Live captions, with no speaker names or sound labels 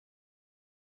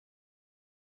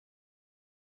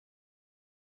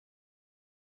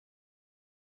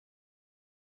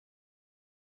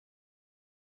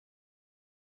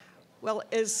Well,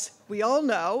 as we all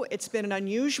know, it's been an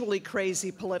unusually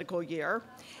crazy political year,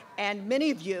 and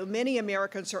many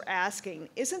Americans are asking,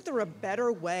 isn't there a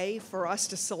better way for us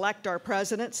to select our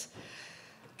presidents?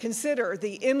 Consider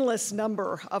the endless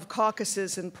number of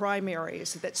caucuses and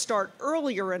primaries that start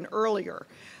earlier and earlier,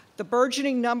 the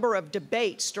burgeoning number of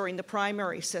debates during the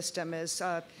primary system, as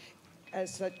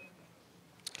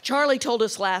Charlie told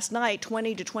us last night,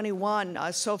 20 to 21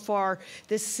 so far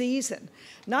this season.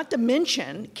 Not to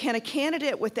mention, can a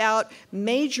candidate without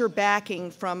major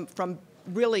backing from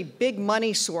really big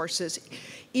money sources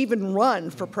even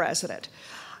run for president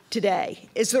today?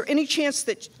 Is there any chance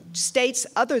that states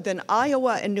other than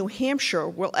Iowa and New Hampshire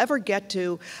will ever get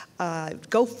to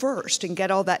go first and get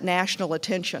all that national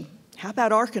attention? How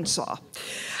about Arkansas?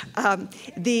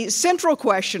 The central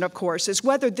question, of course, is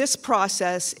whether this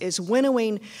process is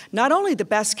winnowing not only the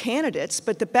best candidates,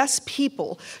 but the best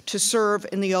people to serve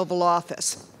in the Oval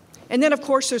Office. And then, of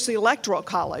course, there's the Electoral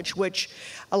College, which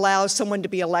allows someone to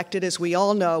be elected, as we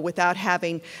all know, without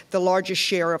having the largest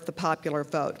share of the popular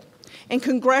vote. And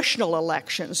congressional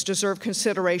elections deserve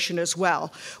consideration as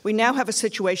well. We now have a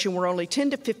situation where only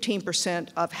 10 to 15%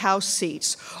 of House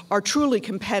seats are truly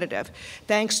competitive,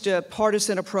 thanks to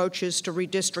partisan approaches to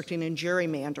redistricting and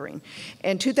gerrymandering.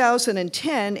 In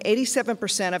 2010,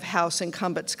 87% of House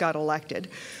incumbents got elected.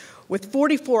 With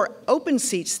 44 open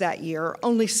seats that year,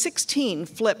 only 16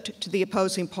 flipped to the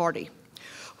opposing party.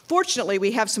 Fortunately,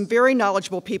 we have some very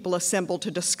knowledgeable people assembled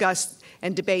to discuss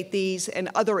and debate these and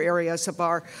other areas of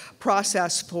our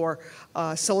process for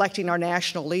selecting our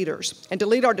national leaders. And to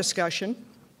lead our discussion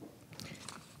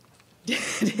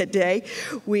today,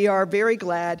 we are very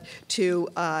glad to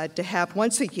have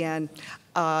once again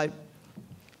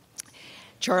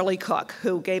Charlie Cook,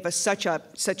 who gave us such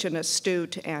an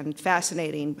astute and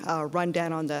fascinating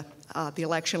rundown on the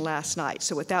election last night.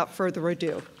 So without further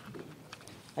ado,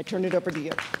 I turn it over to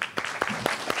you.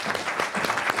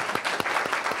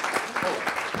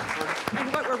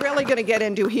 Really going to get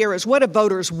into here is what do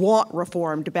voters want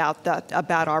reformed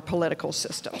about our political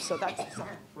system. So that's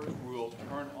first rule: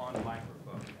 turn on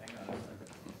microphone. Hang on a second.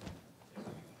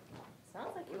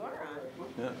 Sounds like you are on.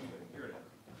 Yeah. Here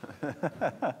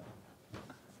it is.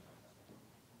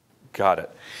 Got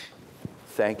it.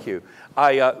 Thank you.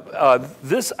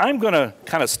 I'm going to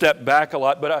kind of step back a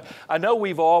lot, but I know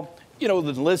we've all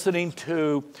been listening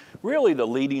to really the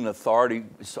leading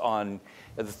authorities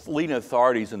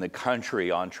in the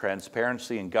country on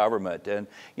transparency in government. And,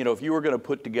 if you were going to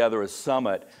put together a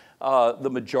summit, the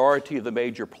majority of the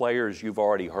major players you've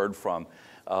already heard from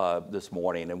this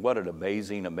morning. And what an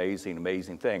amazing, amazing,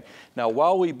 amazing thing. Now,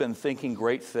 while we've been thinking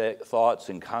great thoughts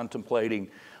and contemplating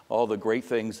all the great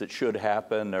things that should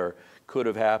happen or could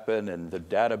have happened, and the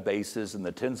databases and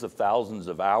the tens of thousands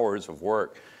of hours of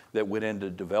work that went into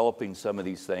developing some of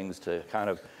these things to kind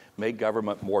of make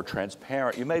government more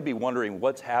transparent, you may be wondering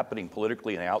what's happening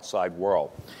politically in the outside world.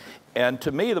 And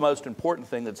to me, the most important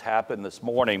thing that's happened this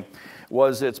morning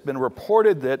was it's been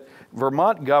reported that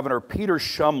Vermont Governor Peter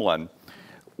Shumlin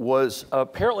was,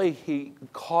 apparently he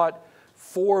caught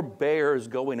 4 bears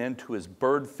going into his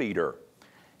bird feeder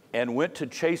and went to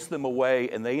chase them away,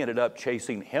 and they ended up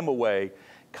chasing him away,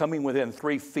 coming within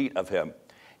 3 feet of him.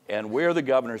 And where the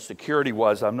governor's security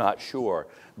was, I'm not sure.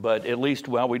 But at least,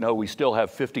 well, we know we still have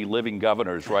 50 living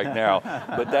governors right now.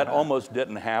 But that almost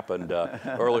didn't happen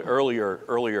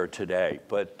earlier today.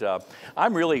 But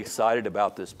I'm really excited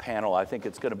about this panel. I think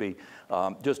it's going to be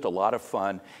just a lot of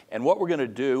fun. And what we're going to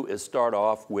do is start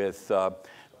off with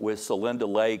Celinda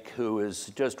Lake, who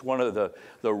is just one of the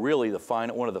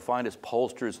finest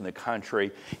pollsters in the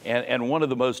country, and one of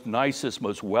the most nicest,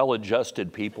 most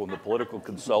well-adjusted people in the political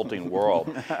consulting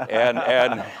world. And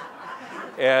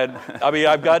I mean,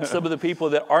 I've got some of the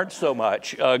people that aren't so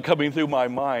much coming through my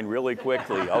mind really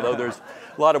quickly, although there's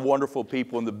a lot of wonderful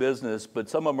people in the business, but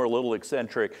some of them are a little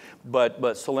eccentric. But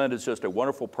Celinda is just a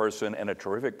wonderful person and a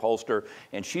terrific pollster,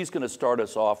 and she's going to start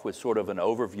us off with sort of an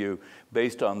overview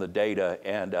based on the data.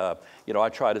 And, I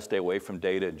try to stay away from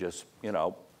data and just,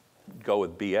 go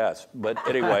with BS. But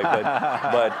anyway,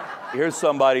 but here's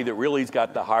somebody that really's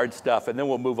got the hard stuff, and then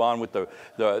we'll move on with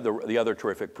the other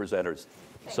terrific presenters.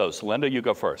 So, Celinda, you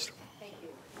go first. Thank you.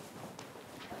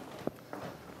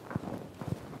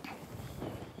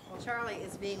 Well, Charlie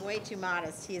is being way too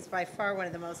modest. He is by far one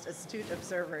of the most astute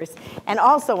observers and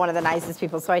also one of the nicest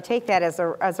people. So I take that as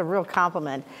a real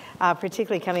compliment,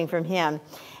 particularly coming from him.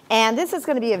 And this is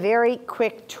going to be a very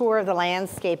quick tour of the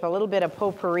landscape, a little bit of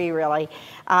potpourri, really,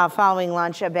 following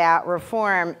lunch about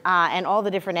reform and all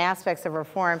the different aspects of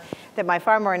reform that my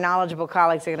far more knowledgeable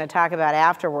colleagues are going to talk about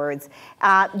afterwards.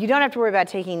 You don't have to worry about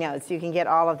taking notes. You can get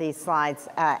all of these slides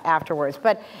afterwards.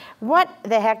 But what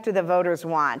the heck do the voters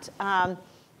want?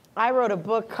 I wrote a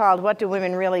book called What Do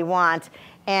Women Really Want?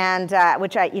 And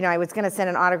which I was going to send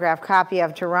an autographed copy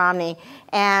of to Romney.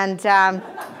 And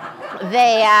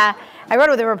I wrote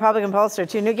it with a Republican pollster,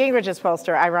 too, Newt Gingrich's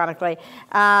pollster, ironically.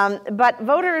 But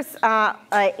voters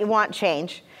want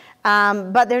change,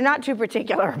 but they're not too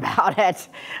particular about it.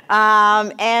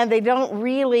 And they don't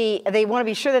really, they want to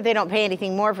be sure that they don't pay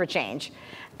anything more for change.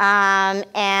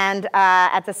 And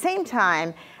at the same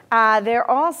time, there's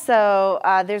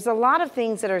a lot of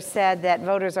things that are said that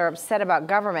voters are upset about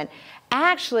government.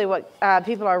 Actually, what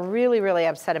people are really, really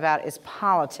upset about is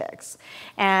politics.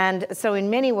 And so in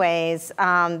many ways,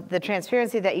 the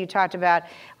transparency that you talked about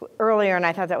earlier, and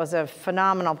I thought that was a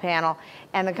phenomenal panel,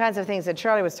 and the kinds of things that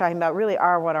Charlie was talking about really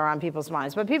are what are on people's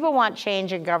minds. But people want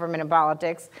change in government and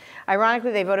politics.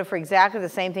 Ironically, they voted for exactly the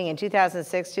same thing in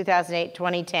 2006, 2008,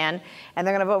 2010, and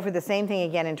they're going to vote for the same thing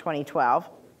again in 2012.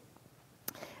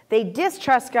 They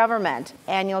distrust government,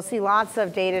 and you'll see lots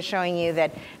of data showing you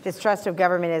that distrust of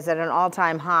government is at an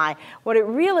all-time high. What it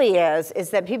really is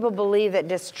that people believe that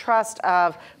distrust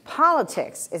of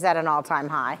politics is at an all-time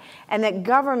high, and that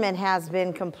government has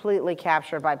been completely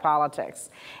captured by politics.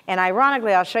 And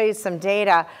ironically, I'll show you some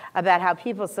data about how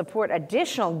people support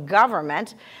additional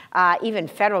government, even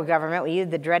federal government. We use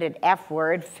the dreaded F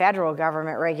word, federal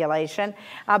government regulation.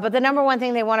 But the number one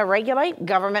thing they want to regulate,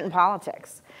 government and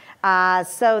politics.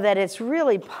 So that it's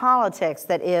really politics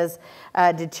that is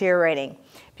deteriorating.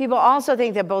 People also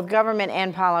think that both government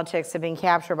and politics have been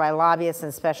captured by lobbyists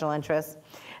and special interests.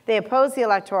 They oppose the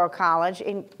Electoral College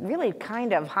in really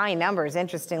kind of high numbers,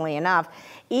 interestingly enough,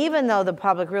 even though the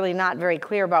public really not very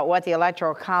clear about what the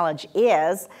Electoral College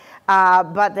is,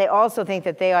 but they also think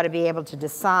that they ought to be able to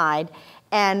decide.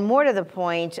 And more to the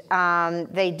point,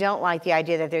 they don't like the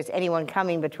idea that there's anyone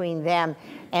coming between them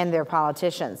and their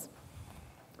politicians.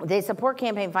 They support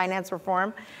campaign finance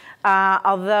reform,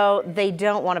 although they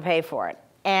don't want to pay for it.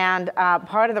 And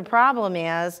part of the problem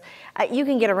is, you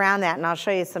can get around that, and I'll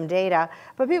show you some data,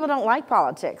 but people don't like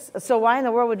politics. So why in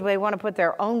the world would they want to put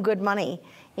their own good money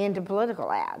into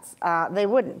political ads? They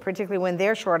wouldn't, particularly when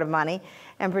they're short of money,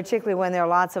 and particularly when there are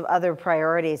lots of other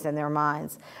priorities in their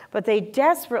minds. But they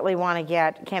desperately want to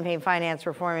get campaign finance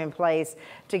reform in place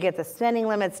to get the spending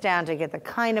limits down, to get the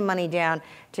kind of money down,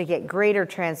 to get greater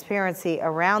transparency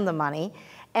around the money.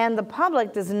 And the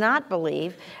public does not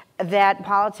believe that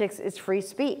politics is free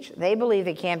speech. They believe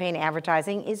that campaign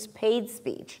advertising is paid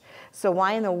speech. So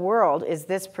why in the world is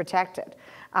this protected?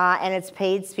 And it's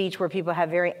paid speech where people have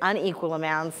very unequal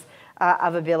amounts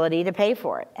of ability to pay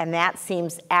for it. And that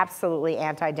seems absolutely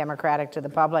anti-democratic to the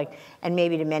public, and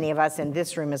maybe to many of us in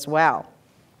this room as well.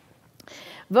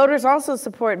 Voters also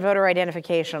support voter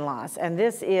identification laws, and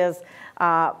this is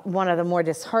one of the more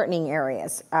disheartening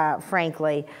areas,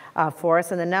 frankly, for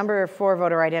us. And the number for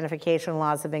voter identification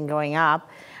laws have been going up.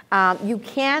 You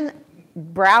can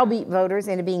browbeat voters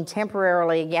into being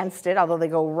temporarily against it, although they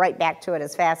go right back to it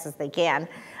as fast as they can,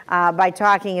 by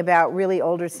talking about really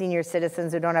older senior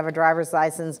citizens who don't have a driver's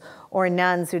license, or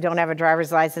nuns who don't have a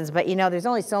driver's license. But you know, there's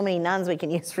only so many nuns we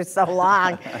can use for so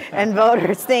long. And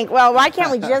voters think, well, why can't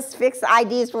we just fix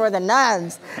IDs for the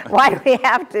nuns? Why do we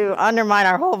have to undermine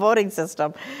our whole voting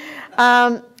system?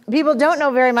 People don't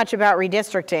know very much about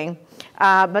redistricting.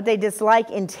 But they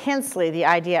dislike intensely the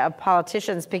idea of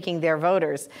politicians picking their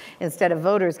voters instead of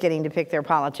voters getting to pick their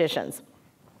politicians.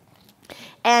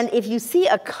 And if you see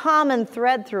a common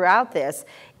thread throughout this,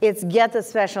 it's get the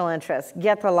special interests,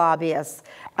 get the lobbyists,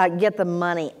 get the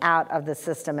money out of the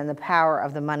system and the power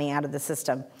of the money out of the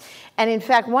system. And in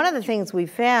fact, one of the things we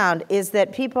found is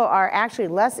that people are actually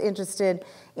less interested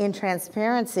in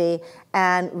transparency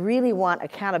and really want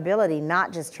accountability,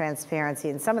 not just transparency.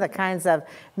 And some of the kinds of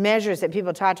measures that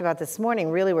people talked about this morning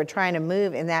really were trying to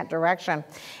move in that direction.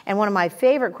 And one of my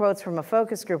favorite quotes from a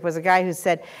focus group was a guy who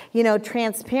said, you know,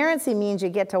 transparency means you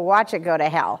get to watch it go to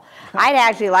hell. I'd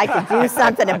actually like to do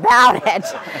something about it.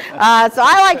 So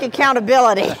I like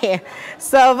accountability.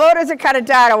 So voters are kind of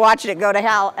tired of watching it go to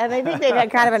hell, and they think they've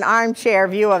had kind of an armchair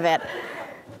view of it.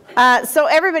 So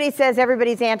everybody says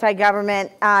everybody's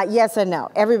anti-government. Yes and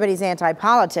no. Everybody's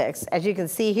anti-politics. As you can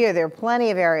see here, there are plenty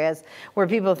of areas where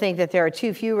people think that there are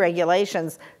too few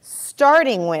regulations,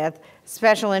 starting with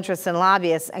special interests and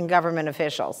lobbyists and government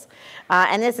officials.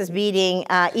 And this is beating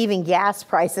even gas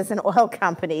prices and oil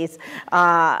companies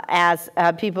as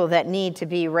people that need to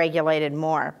be regulated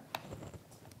more.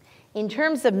 In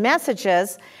terms of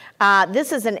messages,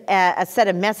 this is a set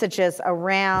of messages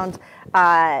around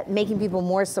making people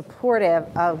more supportive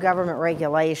of government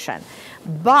regulation.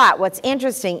 But what's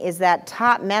interesting is that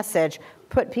top message,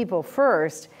 put people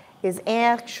first, is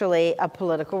actually a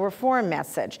political reform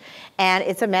message. And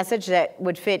it's a message that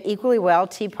would fit equally well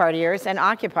Tea Partiers and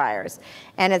occupiers.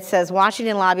 And it says,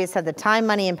 Washington lobbyists have the time,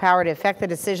 money, and power to affect the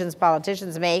decisions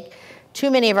politicians make. Too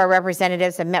many of our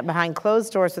representatives have met behind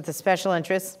closed doors with the special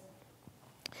interests,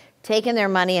 taken their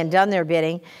money and done their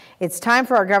bidding. It's time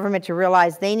for our government to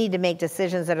realize they need to make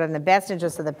decisions that are in the best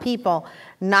interest of the people,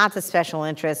 not the special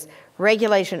interests.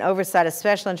 Regulation, oversight of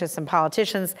special interests and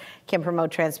politicians can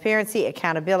promote transparency,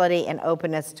 accountability, and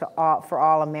openness for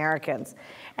all Americans.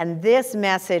 And this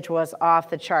message was off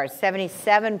the charts.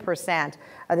 77%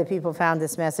 of the people found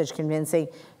this message convincing,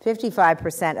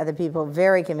 55% of the people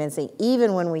very convincing,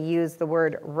 even when we used the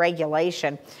word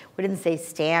regulation. We didn't say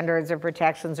standards or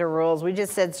protections or rules. We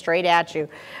just said straight at you,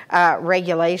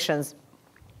 regulations.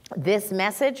 This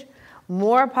message,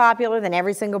 more popular than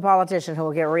every single politician who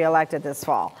will get reelected this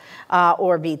fall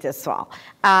or beat this fall.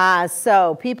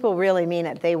 So people really mean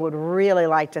it. They would really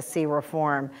like to see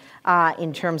reform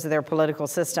in terms of their political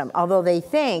system, although they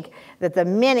think that the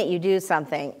minute you do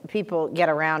something, people get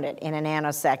around it in a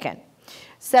nanosecond.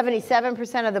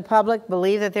 77% of the public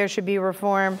believe that there should be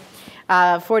reform.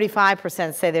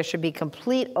 45% say there should be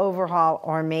complete overhaul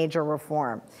or major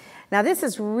reform. Now, this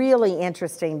is really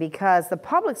interesting because the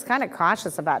public's kind of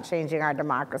cautious about changing our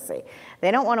democracy.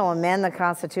 They don't want to amend the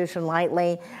Constitution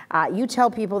lightly. You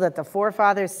tell people that the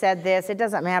forefathers said this, it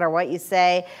doesn't matter what you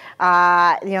say.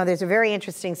 You know, there's a very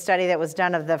interesting study that was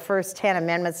done of the first 10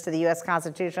 amendments to the U.S.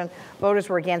 Constitution. Voters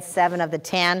were against 7 of the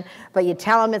 10, but you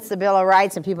tell them it's the Bill of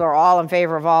Rights and people are all in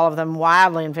favor of all of them,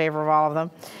 wildly in favor of all of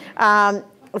them.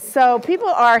 So people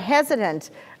are hesitant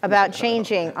about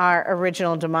changing our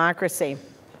original democracy.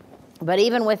 But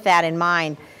even with that in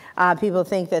mind, people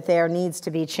think that there needs to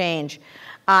be change.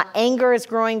 Anger is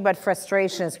growing, but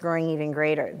frustration is growing even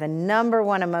greater. The number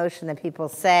one emotion that people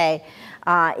say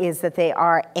is that they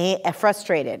are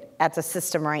frustrated at the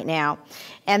system right now.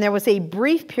 And there was a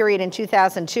brief period in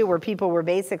 2002 where people were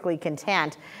basically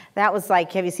content. That was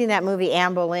like, have you seen that movie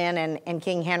Anne Boleyn and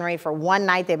King Henry? For one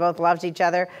night, they both loved each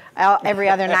other. Every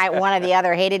other night, one or the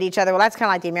other hated each other. Well, that's kind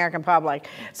of like the American public.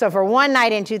 So for one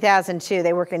night in 2002,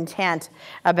 they were content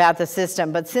about the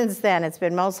system. But since then, it's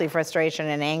been mostly frustration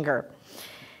and anger.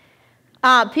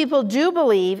 People do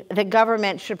believe that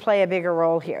government should play a bigger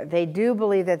role here. They do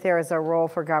believe that there is a role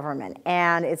for government.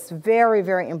 And it's very,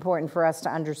 very important for us to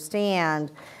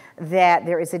understand that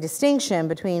there is a distinction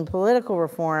between political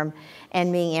reform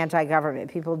and being anti-government.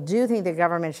 People do think that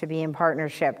government should be in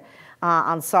partnership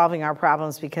on solving our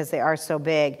problems because they are so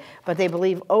big, but they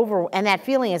believe and that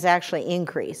feeling is actually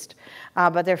increased,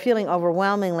 but their feeling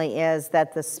overwhelmingly is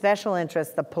that the special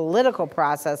interest, the political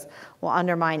process, will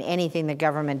undermine anything the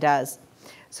government does.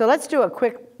 So let's do a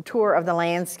quick tour of the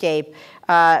landscape.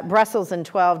 Brussels in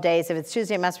 12 days. If it's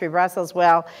Tuesday, it must be Brussels.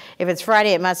 Well, if it's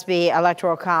Friday, it must be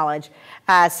Electoral College.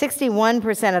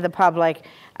 61% of the public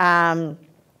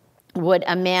would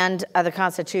amend the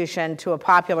Constitution to a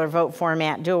popular vote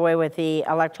format, do away with the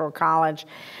Electoral College.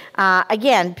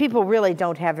 Again, people really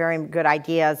don't have very good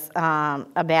ideas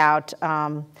about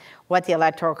what the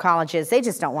Electoral College is. They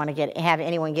just don't want to have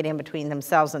anyone get in between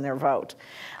themselves and their vote.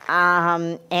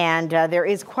 There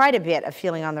is quite a bit of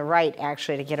feeling on the right,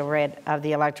 actually, to get rid of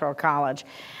the Electoral College.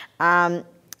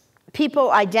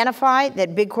 People identify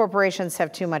that big corporations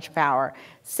have too much power.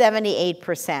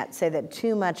 78% say that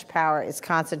too much power is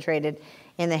concentrated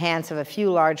in the hands of a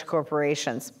few large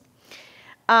corporations.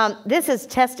 This is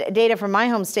data from my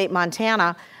home state,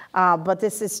 Montana, but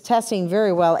this is testing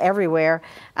very well everywhere.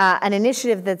 An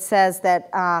initiative that says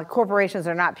that corporations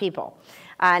are not people.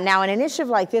 Now, an initiative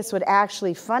like this would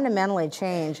actually fundamentally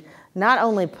change not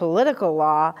only political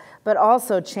law, but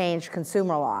also change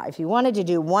consumer law. If you wanted to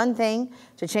do one thing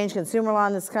to change consumer law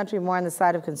in this country more on the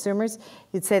side of consumers,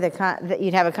 you'd say that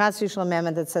you'd have a constitutional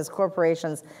amendment that says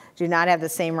corporations do not have the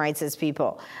same rights as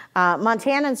people.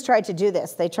 Montanans tried to do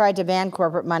this. They tried to ban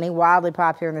corporate money, wildly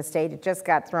popular in the state. It just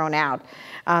got thrown out.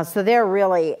 So they're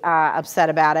really upset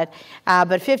about it.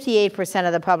 But 58%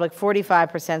 of the public,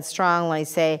 45% strongly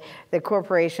say that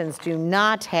corporations do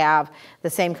not have the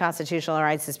same constitutional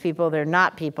rights as people. They're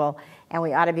not people, and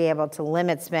we ought to be able to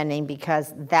limit spending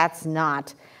because that's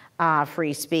not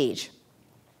free speech.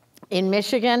 In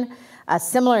Michigan, a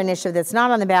similar initiative that's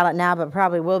not on the ballot now, but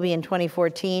probably will be in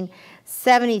 2014.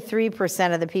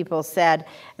 73% of the people said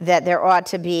that there ought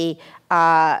to be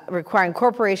requiring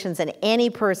corporations and any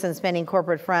person spending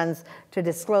corporate funds to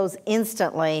disclose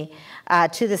instantly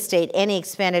to the state any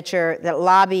expenditure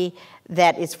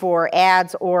that is for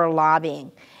ads or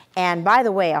lobbying. And by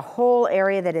the way, a whole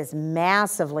area that is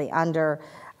massively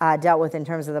dealt with in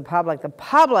terms of the public. The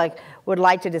public would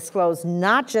like to disclose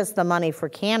not just the money for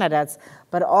candidates,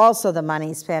 but also the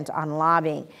money spent on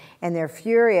lobbying. And they're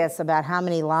furious about how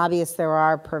many lobbyists there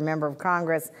are per member of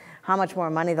Congress, how much more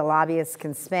money the lobbyists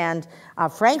can spend.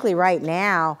 Frankly, right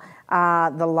now,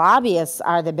 the lobbyists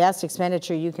are the best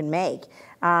expenditure you can make.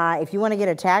 If you want to get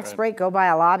a tax break, go buy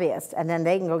a lobbyist, and then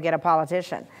they can go get a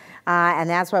politician. And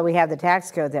that's why we have the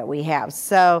tax code that we have.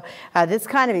 So this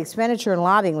kind of expenditure in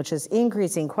lobbying, which is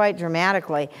increasing quite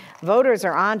dramatically, voters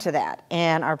are onto that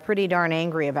and are pretty darn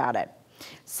angry about it.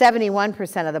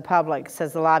 71% of the public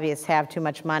says the lobbyists have too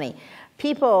much money.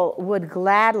 People would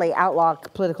gladly outlaw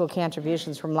political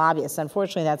contributions from lobbyists.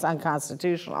 Unfortunately, that's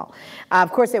unconstitutional.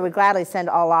 Of course, they would gladly send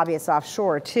all lobbyists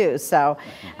offshore, too. So,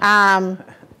 and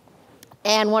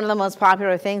one of the most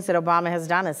popular things that Obama has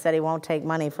done is said he won't take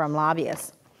money from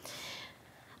lobbyists.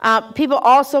 People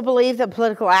also believe that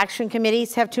political action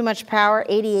committees have too much power,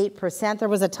 88%. There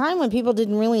was a time when people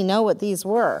didn't really know what these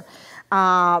were.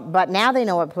 But now they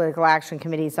know what political action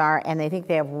committees are, and they think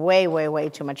they have way, way, way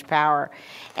too much power.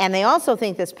 And they also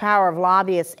think this power of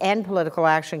lobbyists and political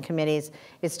action committees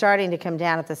is starting to come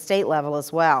down at the state level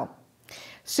as well.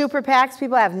 Super PACs,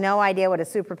 people have no idea what a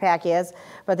super PAC is,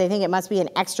 but they think it must be an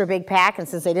extra big PAC, and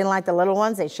since they didn't like the little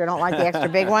ones, they sure don't like the extra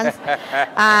big ones.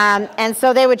 And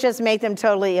so they would just make them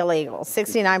totally illegal.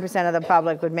 69% of the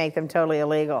public would make them totally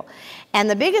illegal. And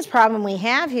the biggest problem we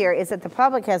have here is that the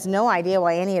public has no idea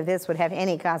why any of this would have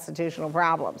any constitutional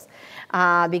problems,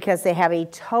 because they have a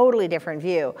totally different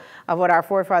view of what our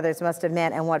forefathers must have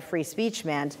meant and what free speech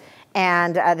meant.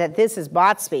 And that this is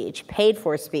bought speech, paid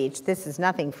for speech. This is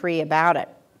nothing free about it.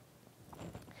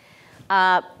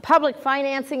 Public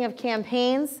financing of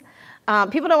campaigns.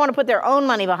 People don't want to put their own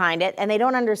money behind it, and they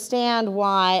don't understand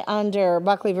why under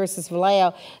Buckley versus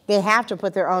Vallejo, they have to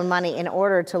put their own money in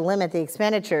order to limit the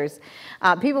expenditures.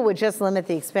 People would just limit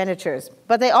the expenditures.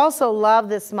 But they also love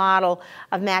this model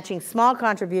of matching small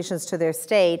contributions to their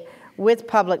state with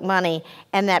public money,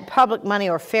 and that public money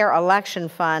or fair election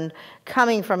fund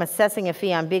coming from assessing a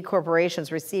fee on big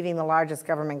corporations receiving the largest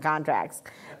government contracts.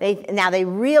 They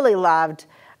really loved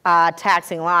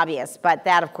taxing lobbyists, but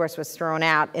that, of course, was thrown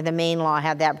out, and the Maine law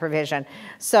had that provision.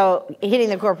 So hitting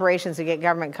the corporations to get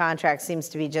government contracts seems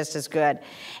to be just as good.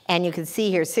 And you can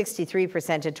see here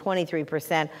 63% to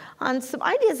 23% on some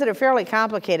ideas that are fairly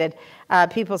complicated.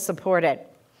 People support it.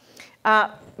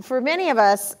 For many of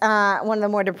us, one of the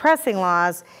more depressing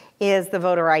laws is the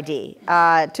voter ID.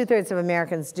 2/3 of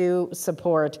Americans do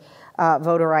support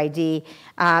voter ID,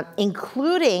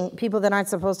 including people that aren't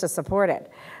supposed to support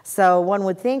it. So one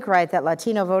would think, right, that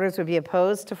Latino voters would be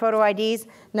opposed to photo IDs.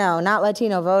 No, not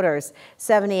Latino voters,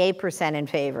 78% in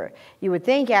favor. You would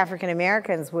think African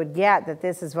Americans would get that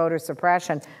this is voter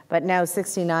suppression, but no,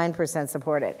 69%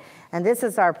 support it. And this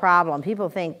is our problem. People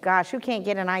think, gosh, who can't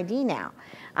get an ID now?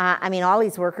 I mean, all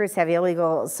these workers have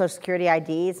illegal Social Security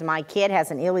IDs. My kid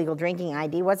has an illegal drinking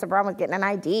ID. What's the problem with getting an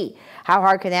ID? How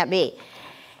hard can that be?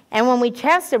 And when we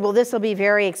tested, well, this will be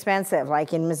very expensive.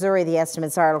 Like in Missouri, the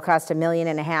estimates are it'll cost $1.5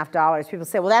 million. People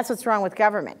say, well, that's what's wrong with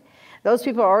government. Those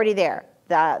people are already there.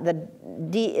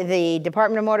 The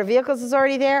Department of Motor Vehicles is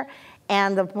already there,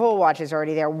 and the poll watch is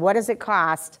already there. What does it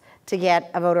cost to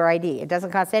get a voter ID? It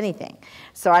doesn't cost anything.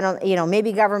 So I don't,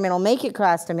 maybe government will make it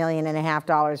cost $1.5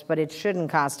 million, but it shouldn't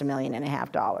cost $1.5 million.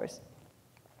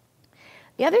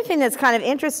 The other thing that's kind of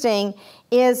interesting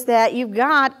is that you've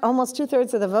got almost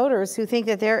 2/3 of the voters who think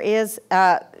that there is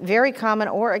very common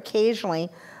or occasionally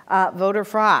voter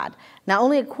fraud. Now,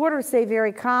 only a quarter say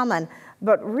very common,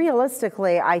 but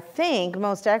realistically, I think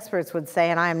most experts would say,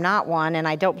 and I am not one, and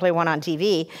I don't play one on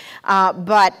TV,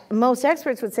 but most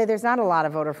experts would say there's not a lot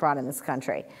of voter fraud in this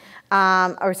country,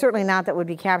 or certainly not that would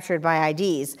be captured by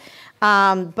IDs.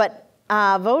 But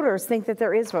voters think that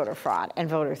there is voter fraud and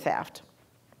voter theft.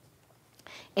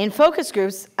 In focus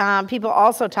groups, people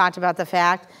also talked about the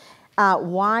fact,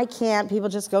 why can't people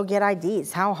just go get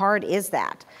IDs? How hard is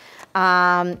that?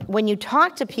 When you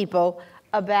talk to people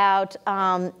about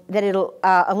that it'll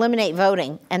eliminate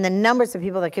voting and the numbers of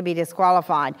people that could be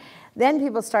disqualified, then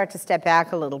people start to step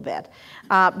back a little bit.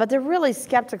 But they're really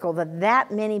skeptical that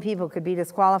that many people could be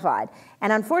disqualified.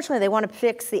 And unfortunately, they want to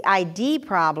fix the ID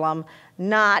problem,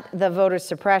 not the voter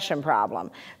suppression problem.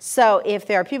 So if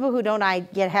there are people who don't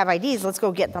have IDs, let's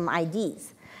go get them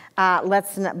IDs.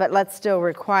 but let's still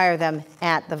require them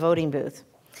at the voting booth.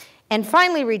 And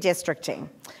finally, redistricting.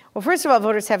 Well, first of all,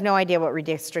 voters have no idea what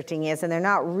redistricting is, and they're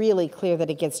not really clear that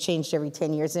it gets changed every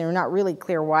 10 years, and they're not really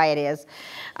clear why it is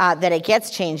that it gets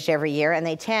changed every year, and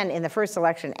they tend, in the first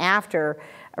election after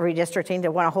redistricting,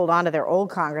 to want to hold on to their old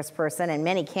congressperson, and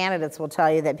many candidates will tell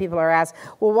you that people are asked,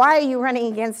 well, why are you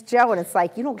running against Joe? And it's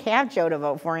like, you don't have Joe to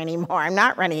vote for anymore. I'm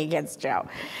not running against Joe.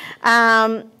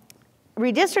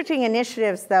 Redistricting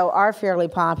initiatives, though, are fairly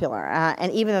popular,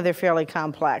 and even though they're fairly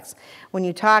complex. When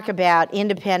you talk about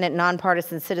independent,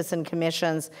 nonpartisan citizen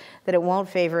commissions, that it won't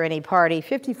favor any party,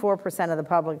 54% of the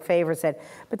public favors it,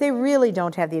 but they really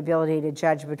don't have the ability to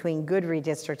judge between good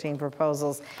redistricting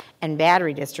proposals and bad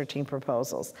redistricting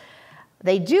proposals.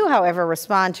 They do, however,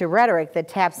 respond to rhetoric that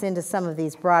taps into some of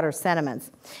these broader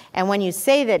sentiments. And when you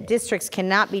say that districts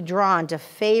cannot be drawn to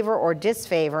favor or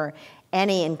disfavor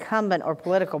any incumbent or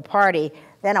political party,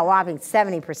 then a whopping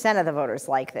 70% of the voters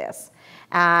like this.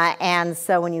 And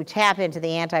so when you tap into the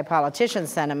anti-politician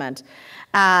sentiment,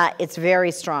 it's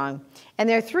very strong. And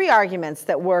there are three arguments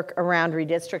that work around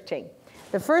redistricting.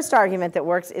 The first argument that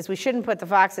works is we shouldn't put the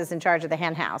foxes in charge of the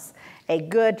hen house, a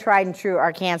good, tried and true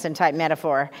Arkansan type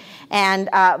metaphor. And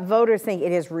voters think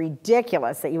it is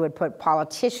ridiculous that you would put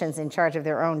politicians in charge of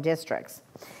their own districts.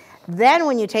 Then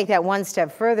when you take that one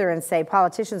step further and say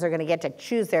politicians are going to get to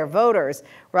choose their voters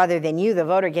rather than you, the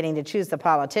voter, getting to choose the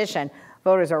politician,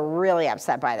 voters are really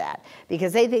upset by that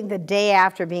because they think the day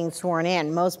after being sworn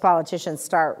in, most politicians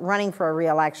start running for a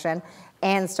re-election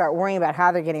and start worrying about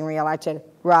how they're getting re-elected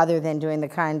rather than doing the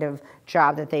kind of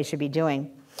job that they should be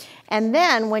doing. And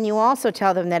then when you also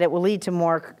tell them that it will lead to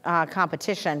more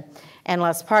competition and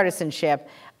less partisanship,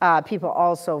 people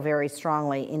also very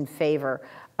strongly in favor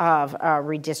of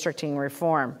redistricting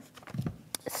reform.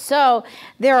 So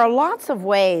there are lots of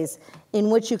ways in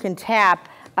which you can tap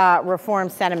reform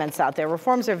sentiments out there.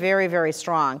 Reforms are very, very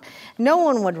strong. No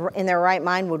one would, in their right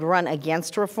mind, would run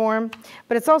against reform,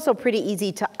 but it's also pretty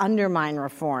easy to undermine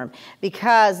reform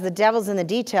because the devil's in the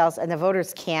details and the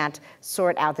voters can't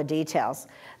sort out the details.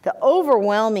 The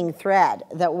overwhelming thread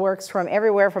that works from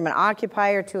everywhere from an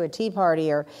occupier to a Tea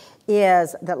Partier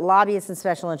is that lobbyists and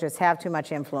special interests have too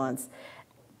much influence.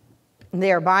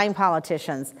 They are buying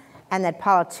politicians, and that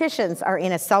politicians are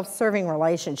in a self-serving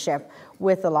relationship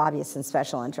with the lobbyists and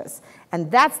special interests.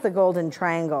 And that's the golden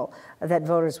triangle that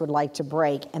voters would like to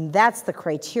break, and that's the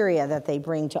criteria that they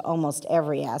bring to almost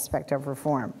every aspect of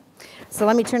reform. So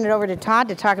let me turn it over to Todd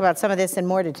to talk about some of this in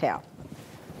more detail.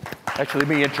 Actually, let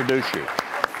me introduce you.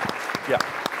 Yeah.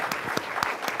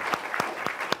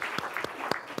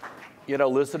 You know,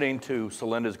 listening to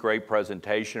Celinda's great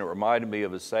presentation, it reminded me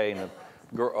of a saying of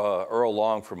Earl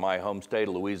Long from my home state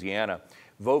of Louisiana: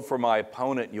 vote for my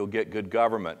opponent and you'll get good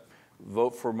government.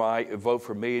 Vote for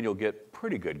me and you'll get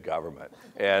pretty good government.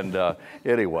 And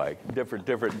anyway,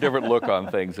 different look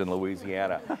on things in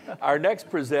Louisiana. Our next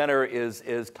presenter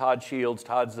is Todd Shields.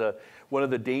 Todd's one of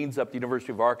the deans up at the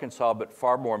University of Arkansas, but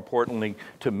far more importantly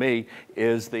to me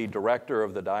is the director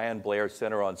of the Diane Blair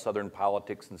Center on Southern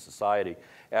Politics and Society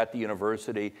at the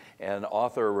university, and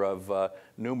author of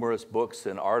numerous books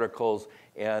and articles.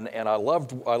 And I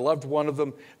loved one of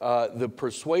them, The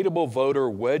Persuadable Voter: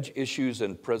 Wedge Issues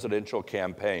in Presidential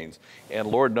Campaigns. And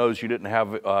Lord knows you didn't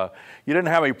have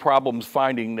any problems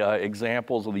finding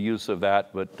examples of the use of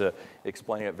that, but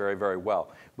explaining it very, very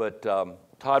well. But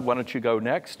Todd, why don't you go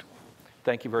next?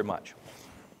 Thank you very much.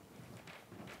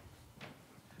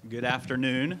 Good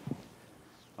afternoon.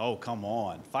 Oh, come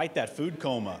on. Fight that food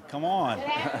coma. Come on.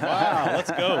 Wow,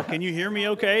 let's go. Can you hear me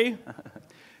okay?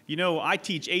 You know, I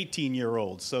teach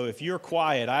 18-year-olds, so if you're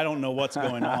quiet, I don't know what's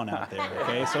going on out there,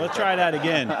 okay? So let's try that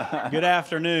again. Good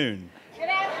afternoon. Good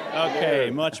afternoon. Okay,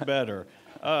 much better.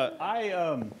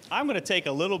 I'm going to take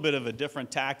a little bit of a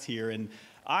different tact here, and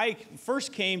I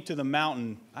first came to the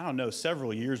mountain, I don't know,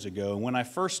 several years ago. When I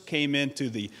first came into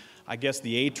the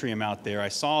atrium out there, I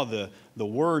saw the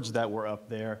words that were up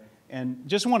there, and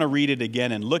just want to read it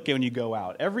again and look when you go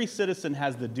out. Every citizen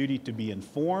has the duty to be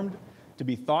informed, to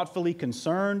be thoughtfully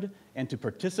concerned, and to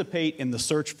participate in the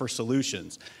search for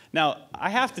solutions. Now, I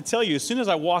have to tell you, as soon as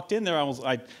I walked in there, I was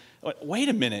like, wait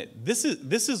a minute, this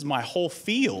is my whole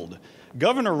field.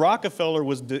 Governor Rockefeller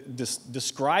was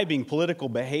describing political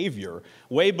behavior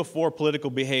way before political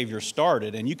behavior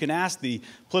started. And you can ask the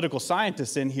political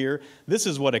scientists in here, this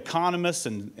is what economists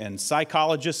and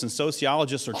psychologists and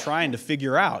sociologists are trying to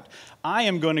figure out. I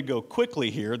am going to go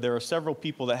quickly here. There are several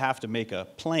people that have to make a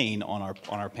plane on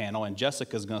our panel, and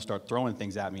Jessica's going to start throwing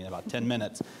things at me in about 10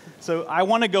 minutes. So I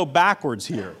want to go backwards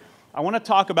here. I want to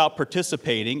talk about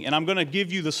participating, and I'm going to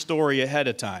give you the story ahead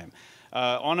of time.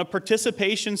 On a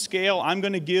participation scale, I'm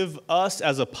going to give us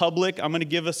as a public, I'm going to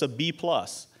give us a B+.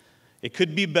 It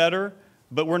could be better,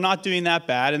 but we're not doing that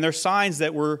bad, and there's signs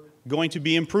that we're going to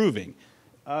be improving.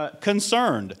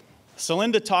 Concerned.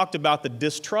 Celinda talked about the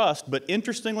distrust, but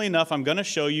interestingly enough, I'm going to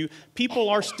show you people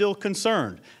are still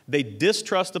concerned. They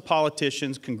distrust the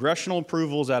politicians, congressional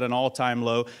approval's at an all-time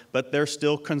low, but they're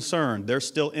still concerned. They're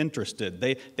still interested.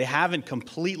 They haven't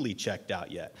completely checked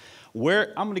out yet.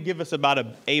 Where I'm going to give us about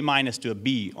an A- to a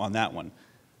B on that one.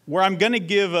 Where I'm going to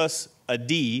give us a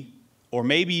D, or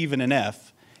maybe even an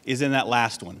F, is in that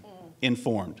last one,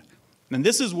 informed. And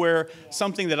this is where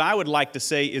something that I would like to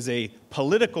say is a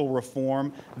political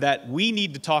reform that we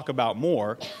need to talk about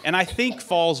more, and I think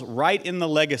falls right in the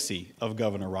legacy of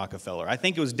Governor Rockefeller. I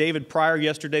think it was David Pryor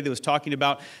yesterday that was talking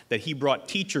about that he brought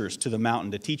teachers to the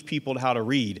mountain to teach people how to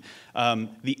read.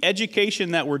 The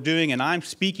education that we're doing, and I'm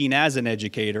speaking as an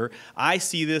educator, I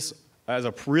see this as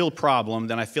a real problem,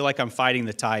 then I feel like I'm fighting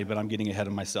the tide, but I'm getting ahead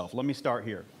of myself. Let me start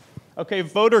here. Okay,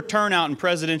 voter turnout in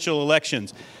presidential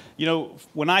elections. You know,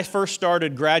 when I first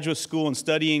started graduate school and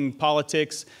studying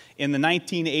politics in the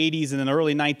 1980s and in the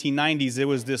early 1990s, there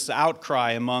was this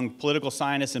outcry among political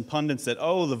scientists and pundits that,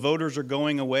 oh, the voters are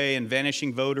going away and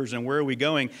vanishing voters, and where are we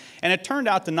going? And it turned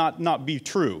out to not be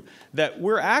true, that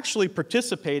we're actually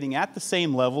participating at the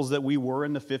same levels that we were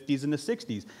in the 50s and the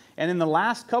 60s. And in the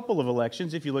last couple of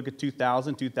elections, if you look at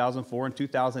 2000, 2004, and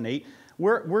 2008,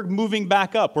 we're moving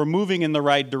back up. We're moving in the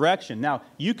right direction. Now,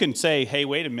 you can say, hey,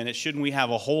 wait a minute, shouldn't we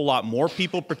have a whole lot more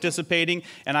people participating?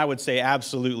 And I would say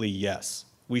absolutely yes.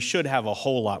 We should have a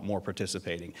whole lot more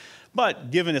participating. But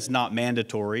given it's not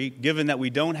mandatory, given that we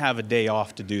don't have a day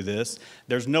off to do this,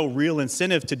 there's no real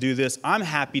incentive to do this, I'm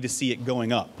happy to see it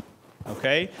going up.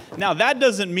 Okay? Now, that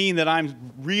doesn't mean that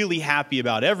I'm really happy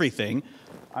about everything.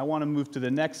 I want to move to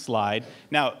the next slide.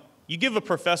 Now, you give a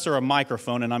professor a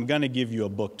microphone, and I'm going to give you a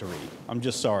book to read. I'm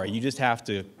just sorry. You just have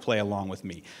to play along with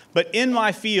me. But in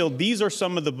my field, these are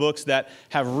some of the books that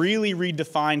have really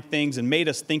redefined things and made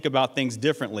us think about things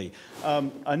differently.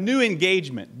 A New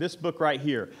Engagement, this book right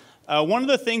here. One of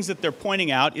the things that they're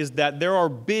pointing out is that there are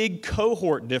big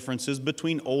cohort differences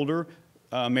between older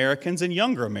Americans and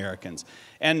younger Americans.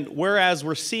 And whereas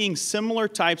we're seeing similar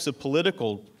types of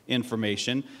political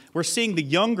information, we're seeing the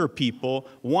younger people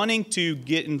wanting to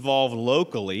get involved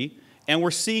locally, and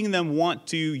we're seeing them want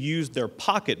to use their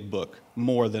pocketbook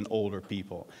more than older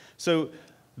people. So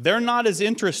they're not as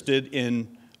interested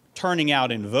in turning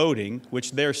out and voting,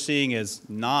 which they're seeing as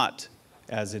not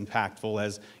as impactful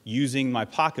as using my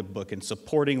pocketbook and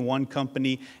supporting one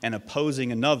company and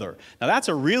opposing another. Now, that's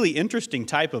a really interesting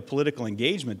type of political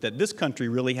engagement that this country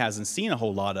really hasn't seen a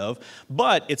whole lot of,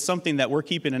 but it's something that we're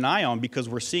keeping an eye on because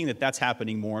we're seeing that that's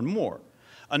happening more and more.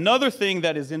 Another thing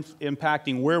that is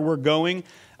impacting where we're going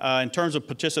in terms of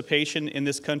participation in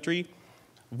this country,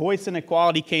 Voice and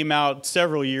Equality came out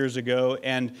several years ago,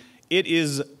 and it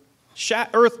is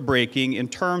earth-shattering in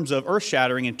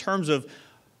terms of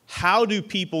how do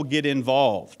people get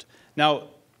involved? Now,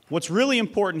 what's really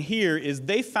important here is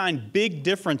they find big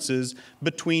differences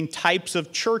between types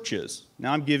of churches.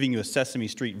 Now, I'm giving you a Sesame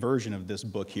Street version of this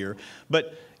book here,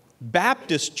 but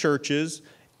Baptist churches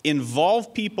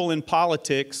involve people in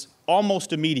politics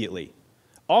almost immediately.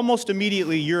 Almost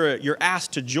immediately, you're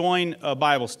asked to join a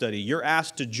Bible study. You're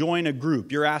asked to join a group.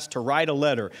 You're asked to write a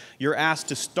letter. You're asked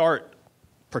to start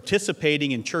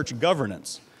participating in church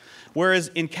governance. Whereas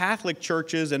in Catholic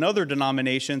churches and other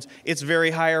denominations, it's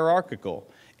very hierarchical.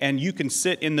 And you can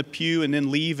sit in the pew and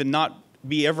then leave and not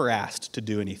be ever asked to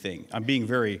do anything. I'm being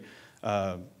very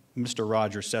Mr.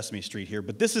 Rogers Sesame Street here,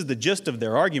 but this is the gist of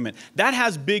their argument. That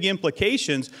has big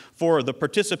implications for the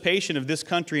participation of this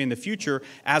country in the future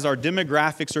as our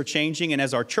demographics are changing and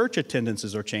as our church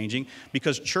attendances are changing,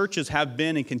 because churches have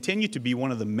been and continue to be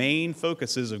one of the main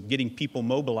focuses of getting people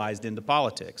mobilized into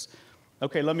politics.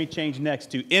 Okay, let me change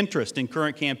next to interest in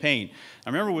current campaign. I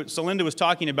remember what Celinda was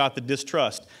talking about, the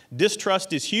distrust.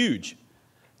 Distrust is huge.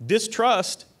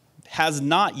 Distrust has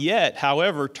not yet,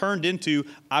 however, turned into,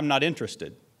 I'm not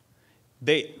interested.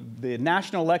 The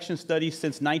National Election Study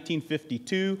since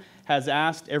 1952 has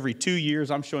asked every 2 years,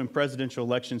 I'm showing presidential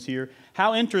elections here,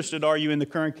 how interested are you in the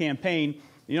current campaign?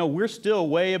 You know, we're still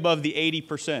way above the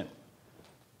 80%.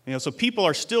 You know, so people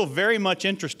are still very much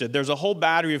interested. There's a whole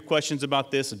battery of questions about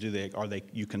this. Are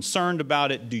you concerned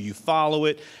about it? Do you follow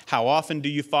it? How often do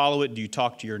you follow it? Do you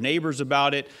talk to your neighbors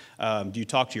about it? Do you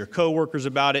talk to your coworkers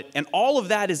about it? And all of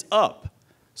that is up.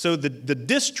 So the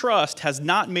distrust has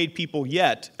not made people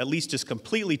yet, at least just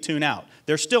completely tune out.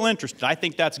 They're still interested. I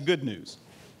think that's good news.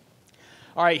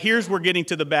 All right, here's where we're getting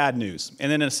to the bad news.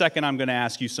 And then in a second, I'm going to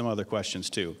ask you some other questions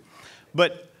too.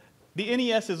 But the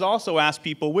NES has also asked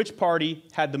people which party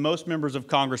had the most members of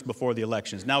Congress before the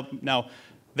elections. Now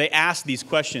they asked these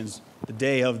questions the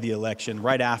day of the election,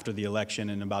 right after the election,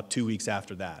 and about 2 weeks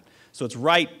after that. So it's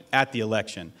right at the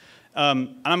election.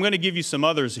 And I'm going to give you some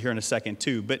others here in a second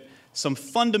too, but some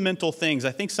fundamental things.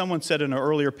 I think someone said in an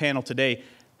earlier panel today,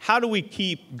 how do we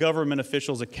keep government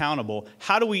officials accountable?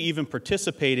 How do we even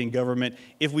participate in government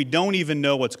if we don't even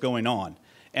know what's going on?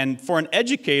 And for an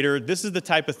educator, this is the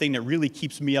type of thing that really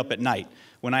keeps me up at night.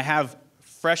 When I have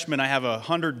freshmen, I have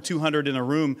 100, 200 in a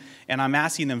room, and I'm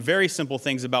asking them very simple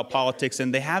things about politics,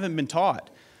 and they haven't been taught.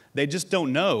 They just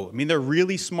don't know. I mean, they're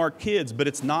really smart kids, but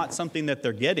it's not something that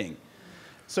they're getting.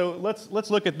 So let's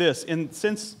look at this. And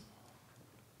since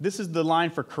this is the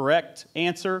line for correct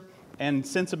answer, and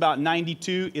since about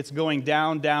 92, it's going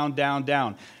down, down, down,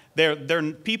 down.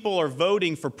 People are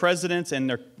voting for presidents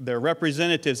and their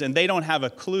representatives, and they don't have a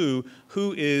clue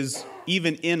who is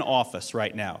even in office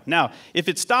right now. Now, if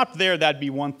it stopped there, that'd be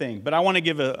one thing. But I want to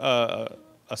give a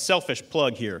selfish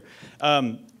plug here.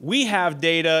 We have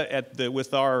data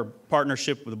with our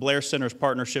partnership, with the Blair Center's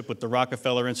partnership with the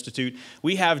Rockefeller Institute.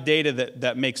 We have data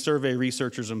that makes survey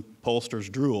researchers and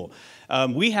pollsters drool.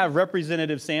 We have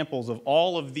representative samples of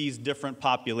all of these different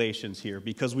populations here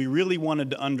because we really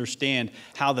wanted to understand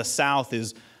how the South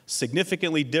is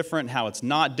significantly different, how it's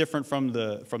not different from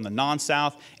the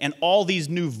non-South, and all these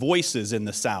new voices in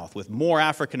the South, with more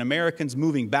African Americans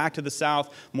moving back to the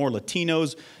South, more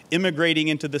Latinos immigrating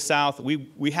into the South.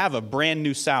 We have a brand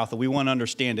new South, and we want to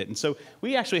understand it. And so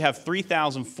we actually have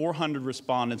 3,400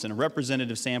 respondents and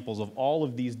representative samples of all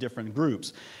of these different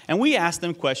groups. And we ask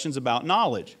them questions about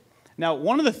knowledge. Now,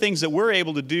 one of the things that we're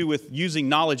able to do with using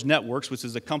Knowledge Networks, which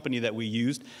is a company that we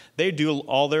used, they do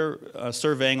all their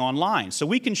surveying online. So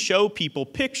we can show people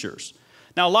pictures.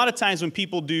 Now, a lot of times when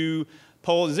people do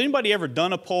polls, has anybody ever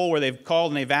done a poll where they've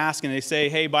called and they've asked and they say,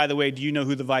 hey, by the way, do you know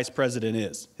who the vice president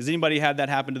is? Has anybody had that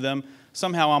happen to them?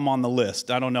 Somehow I'm on the list.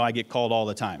 I don't know, I get called all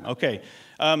the time. Okay.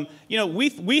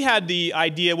 We had the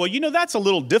idea, well, that's a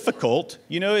little difficult,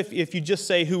 if you just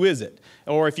say, who is it?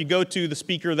 Or if you go to the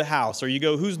Speaker of the House, or you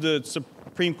go, who's the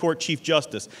Supreme Court Chief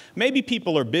Justice? Maybe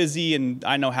people are busy, and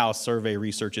I know how survey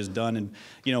research is done, and,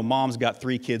 mom's got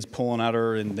 3 kids pulling at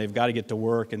her, and they've got to get to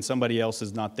work, and somebody else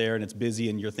is not there, and it's busy,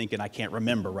 and you're thinking, I can't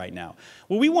remember right now.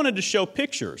 Well, we wanted to show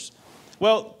pictures.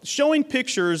 Well, showing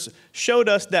pictures showed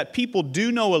us that people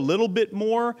do know a little bit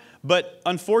more, but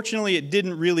unfortunately it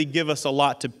didn't really give us a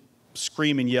lot to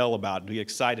scream and yell about, to be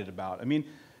excited about. I mean,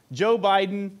 Joe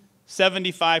Biden,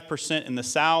 75% in the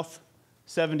South,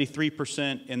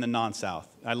 73% in the non-South.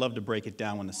 I love to break it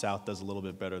down when the South does a little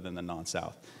bit better than the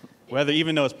non-South,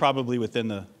 even though it's probably within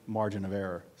the margin of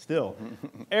error. Still,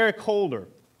 Eric Holder,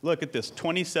 look at this,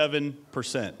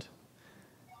 27%.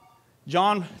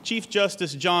 Chief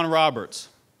Justice John Roberts,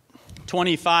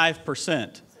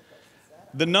 25%.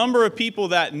 The number of people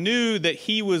that knew that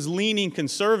he was leaning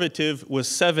conservative was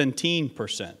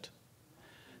 17%.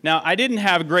 Now, I didn't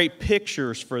have great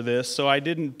pictures for this, so I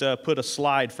didn't put a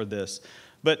slide for this.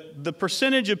 But the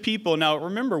percentage of people, now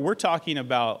remember, we're talking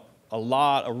about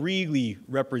a really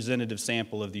representative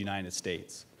sample of the United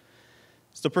States.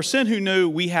 It's the percent who knew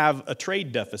we have a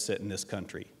trade deficit in this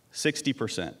country,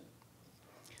 60%.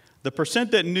 The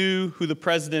percent that knew who the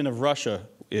president of Russia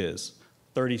is,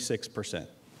 36%.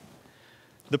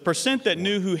 The percent that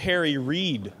knew who Harry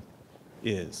Reid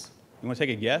is, you want to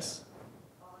take a guess?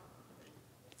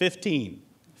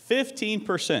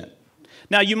 15%.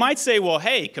 Now, you might say, well,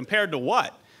 hey, compared to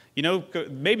what?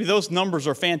 Maybe those numbers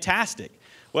are fantastic.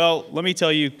 Well, let me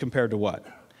tell you compared to what.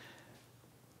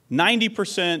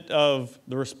 90% of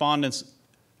the respondents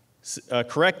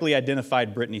correctly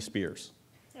identified Britney Spears.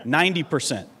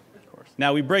 90%.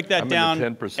 Now, we break that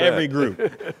down every group.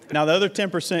 Now, the other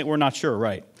 10%, we're not sure,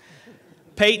 right?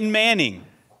 Peyton Manning.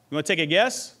 You want to take a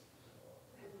guess?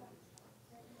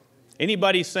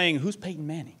 Anybody saying, who's Peyton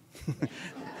Manning?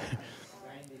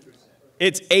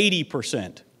 It's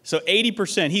 80%. So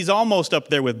 80%. He's almost up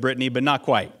there with Britney, but not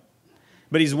quite.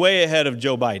 But he's way ahead of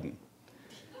Joe Biden.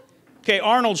 Okay,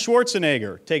 Arnold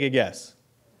Schwarzenegger. Take a guess.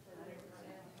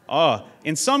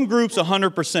 In some groups,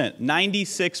 100%.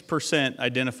 96%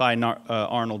 identify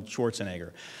Arnold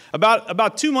Schwarzenegger.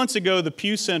 About 2 months ago, the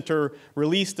Pew Center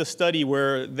released a study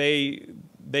where they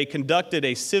conducted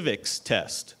a civics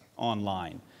test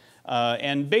online.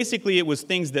 And basically, it was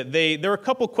things that there were a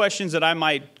couple questions that I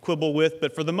might quibble with,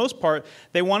 but for the most part,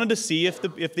 they wanted to see if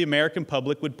the American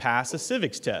public would pass a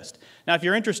civics test. Now, if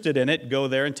you're interested in it, go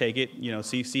there and take it,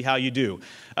 see how you do.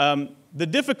 The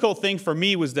difficult thing for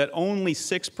me was that only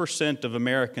 6% of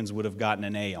Americans would have gotten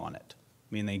an A on it.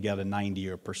 I mean, they got a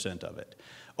 90% of it.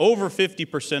 Over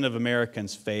 50% of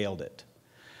Americans failed it.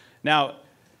 Now,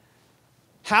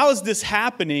 how is this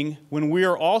happening when we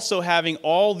are also having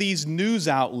all these news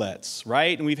outlets,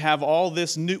 right? And we have all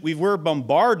this we're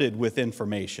bombarded with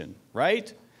information,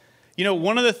 right? You know,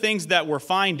 one of the things that we're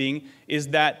finding is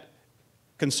that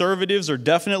conservatives are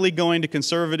definitely going to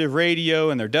conservative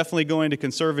radio, and they're definitely going to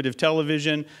conservative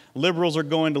television. Liberals are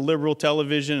going to liberal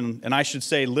television, and I should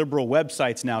say liberal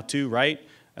websites now too, right?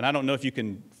 And I don't know if you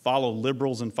can follow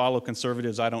liberals and follow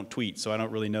conservatives. I don't tweet, so I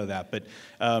don't really know that. But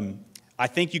I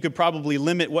think you could probably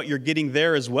limit what you're getting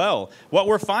there as well. What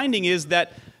we're finding is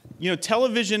that, you know,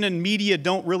 television and media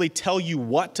don't really tell you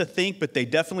what to think, but they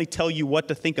definitely tell you what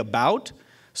to think about.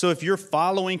 So if you're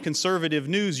following conservative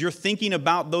news, you're thinking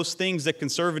about those things that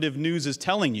conservative news is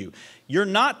telling you. You're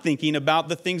not thinking about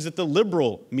the things that the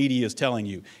liberal media is telling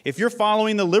you. If you're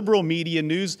following the liberal media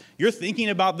news, you're thinking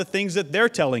about the things that they're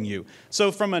telling you. So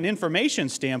from an information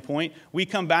standpoint, we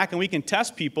come back and we can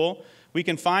test people. We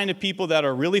can find the people that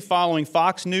are really following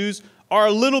Fox News are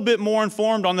a little bit more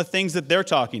informed on the things that they're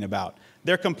talking about.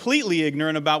 They're completely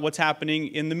ignorant about what's happening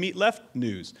in the left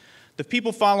news. The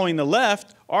people following the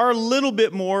left are a little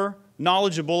bit more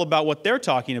knowledgeable about what they're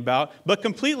talking about, but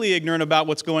completely ignorant about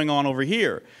what's going on over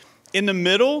here. In the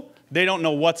middle, they don't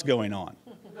know what's going on.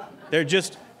 They're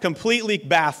just completely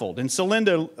baffled. And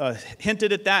Celinda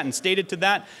hinted at that and stated to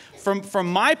that.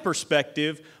 From my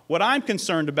perspective, what I'm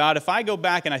concerned about, if I go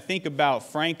back and I think about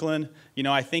Franklin, you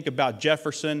know, I think about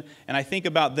Jefferson, and I think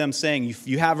about them saying,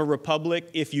 you have a republic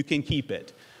if you can keep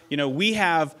it. You know, we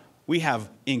have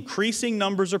increasing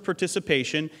numbers of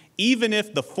participation. Even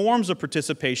if the forms of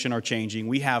participation are changing,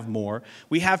 we have more.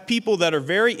 We have people that are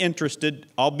very interested,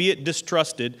 albeit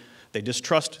distrusted. They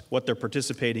distrust what they're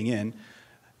participating in,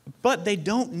 but they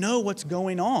don't know what's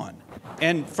going on.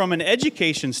 And from an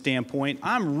education standpoint,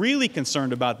 I'm really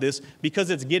concerned about this because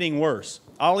it's getting worse.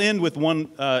 I'll end with one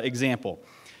example.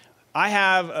 I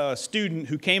have a student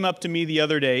who came up to me the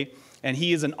other day, and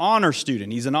he is an honor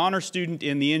student. He's an honor student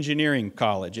in the engineering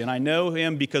college, and I know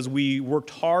him because we worked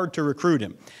hard to recruit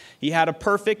him. He had a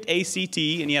perfect ACT,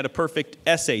 and he had a perfect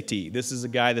SAT. This is a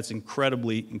guy that's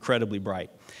incredibly, incredibly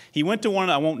bright. He went to one,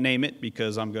 I won't name it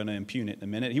because I'm going to impugn it in a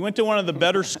minute. He went to one of the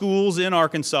better schools in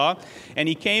Arkansas, and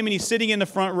he came and he's sitting in the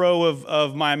front row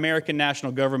of my American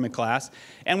National Government class,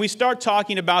 and we start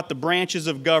talking about the branches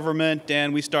of government,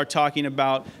 and we start talking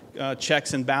about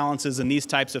checks and balances and these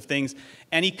types of things.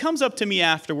 And he comes up to me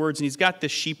afterwards, and he's got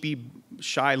this sheepy,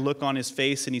 shy look on his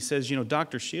face, and he says, you know,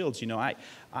 Dr. Shields, you know,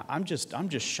 I'm just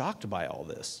shocked by all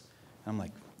this. And I'm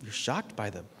like, you're shocked by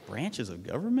the branches of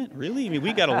government? Really? I mean,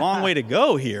 we got a long way to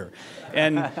go here.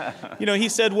 And, you know, he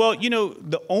said, well, you know,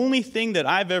 the only thing that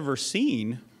I've ever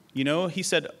seen, you know, he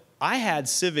said, I had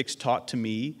civics taught to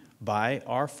me by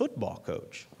our football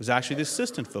coach. It was actually the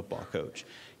assistant football coach.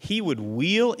 He would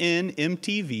wheel in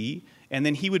MTV, and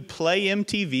then he would play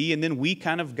MTV, and then we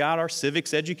kind of got our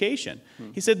civics education.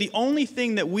 He said the only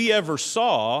thing that we ever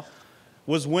saw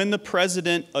was when the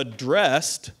president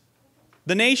addressed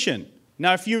the nation.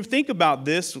 Now, if you think about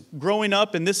this, growing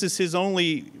up, and this is his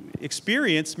only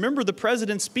experience, remember the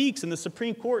president speaks, and the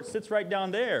Supreme Court sits right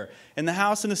down there, and the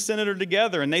House and the Senate are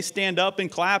together, and they stand up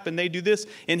and clap, and they do this.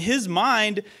 In his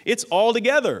mind, it's all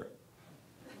together.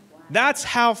 That's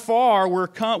how far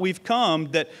we've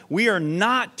come, that we are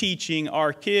not teaching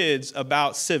our kids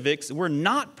about civics. We're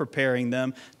not preparing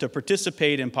them to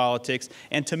participate in politics.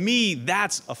 And to me,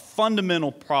 that's a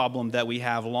fundamental problem that we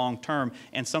have long term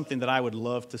and something that I would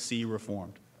love to see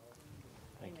reformed.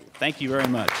 Thank you. Thank you very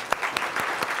much.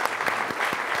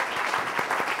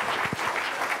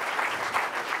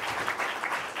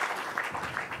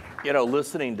 You know,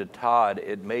 listening to Todd,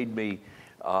 it made me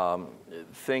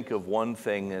think of one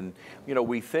thing, and you know,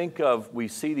 we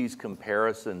see these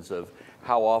comparisons of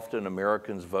how often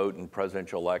Americans vote in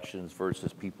presidential elections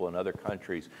versus people in other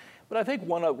countries. But I think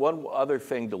one other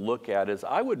thing to look at is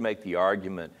I would make the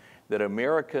argument that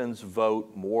Americans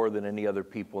vote more than any other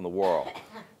people in the world.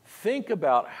 Think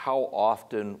about how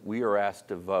often we are asked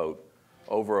to vote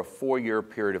over a 4-year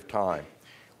period of time.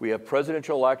 We have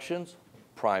presidential elections,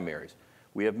 primaries.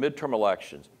 We have midterm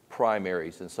elections,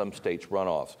 primaries, in some states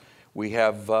runoffs. We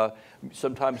have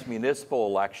sometimes municipal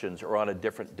elections are on a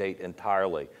different date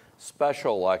entirely.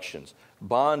 Special elections,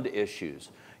 bond issues.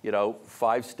 You know,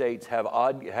 5 states have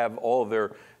all of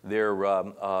their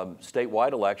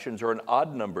statewide elections are in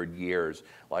odd-numbered years,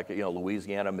 like, you know,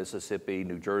 Louisiana, Mississippi,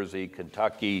 New Jersey,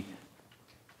 Kentucky,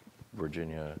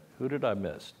 Virginia. Who did I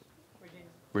miss?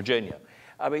 Virginia.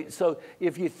 I mean, so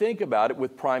if you think about it,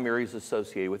 with primaries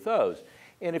associated with those.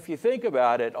 And if you think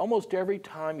about it, almost every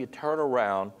time you turn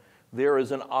around, there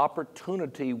is an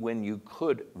opportunity when you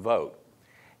could vote.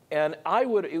 And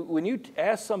when you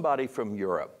ask somebody from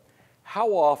Europe, how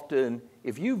often,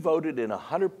 if you voted in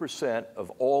 100% of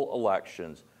all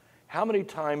elections, how many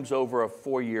times over a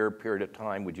 4-year period of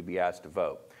time would you be asked to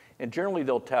vote? And generally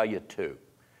they'll tell you 2.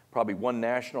 Probably one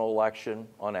national election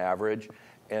on average,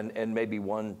 and maybe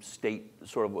one state,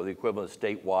 sort of the equivalent of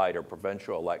statewide or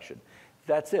provincial election.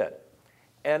 That's it.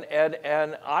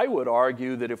 And I would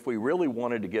argue that if we really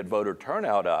wanted to get voter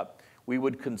turnout up, we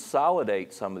would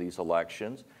consolidate some of these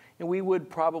elections, and we would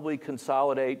probably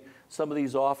consolidate some of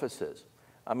these offices.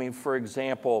 I mean, for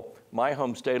example, my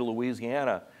home state of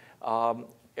Louisiana,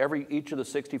 each of the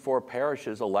 64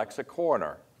 parishes elects a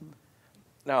coroner.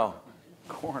 Now,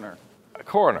 a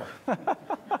coroner.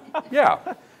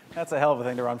 Yeah. That's a hell of a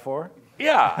thing to run for.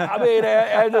 Yeah, I mean,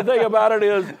 and the thing about it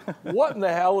is, what in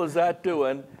the hell is that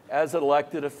doing as an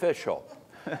elected official?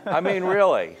 I mean,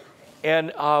 really.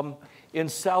 And in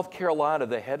South Carolina,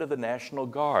 the head of the National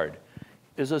Guard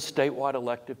is a statewide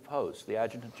elected post, the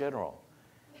Adjutant General.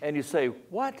 And you say,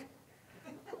 what?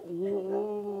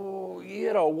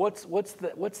 You know, what's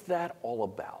that all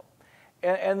about?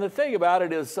 And the thing about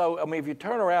it is, so, I mean, if you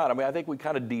turn around, I mean, I think we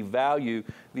kind of devalue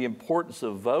the importance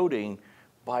of voting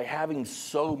by having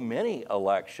so many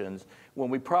elections when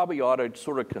we probably ought to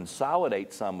sort of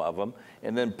consolidate some of them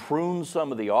and then prune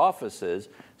some of the offices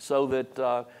so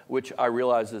that, which I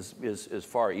realize is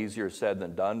far easier said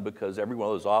than done, because every one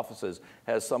of those offices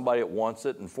has somebody that wants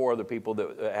it and 4 other people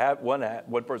that have,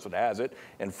 one person has it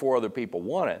and 4 other people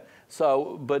want it.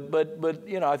 So, but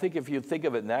you know, I think if you think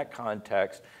of it in that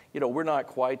context, you know, we're not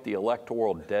quite the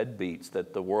electoral deadbeats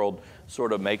that the world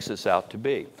sort of makes us out to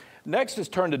be. Next is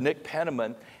turned to Nick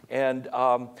Penniman, and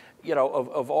you know,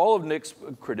 of all of Nick's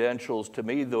credentials, to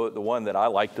me, the one that I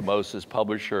like the most is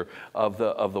publisher of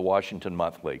the Washington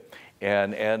Monthly,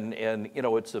 and you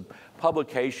know, it's a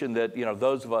publication that, you know,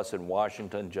 those of us in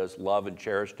Washington just love and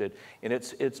cherished it, and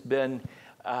it's been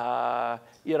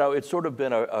you know, it's sort of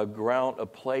been a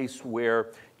place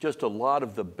where just a lot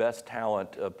of the best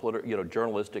talent, you know,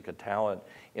 journalistic talent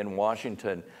in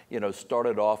Washington, you know,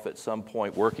 started off at some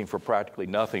point working for practically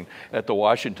nothing at the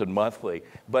Washington Monthly.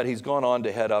 But he's gone on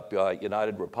to head up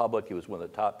United Republic. He was one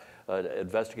of the top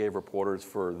investigative reporters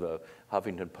for the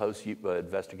Huffington Post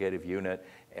investigative unit,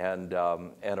 and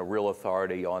a real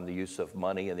authority on the use of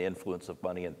money and the influence of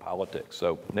money in politics.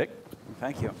 So, Nick?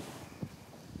 Thank you.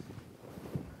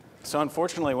 So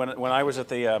unfortunately, when I was at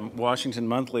the Washington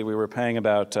Monthly, we were paying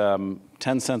about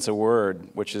 10 cents a word,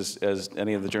 which is, as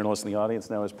any of the journalists in the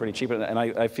audience know, is pretty cheap. And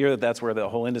I fear that that's where the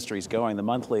whole industry is going. The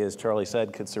Monthly, as Charlie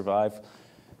said, could survive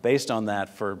based on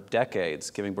that for decades,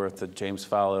 giving birth to James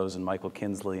Fallows and Michael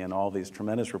Kinsley and all these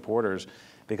tremendous reporters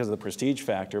because of the prestige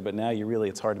factor. But now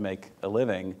it's hard to make a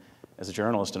living as a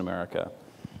journalist in America.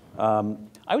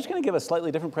 I was going to give a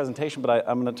slightly different presentation, but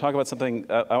I'm going to talk about something.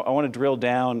 I want to drill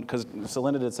down, because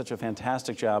Celinda did such a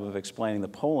fantastic job of explaining the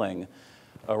polling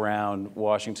around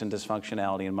Washington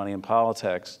dysfunctionality and money in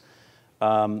politics.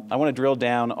 I want to drill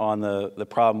down on the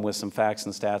problem with some facts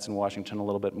and stats in Washington a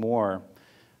little bit more,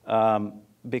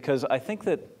 because I think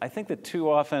that too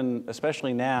often,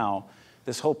 especially now,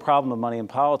 this whole problem of money in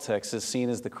politics is seen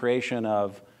as the creation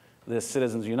of this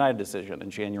Citizens United decision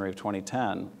in January of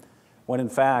 2010. When in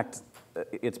fact,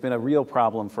 it's been a real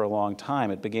problem for a long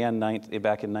time. It began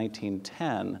back in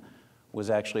 1910, was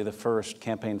actually the first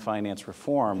campaign finance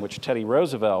reform, which Teddy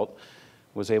Roosevelt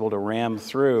was able to ram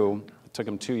through. It took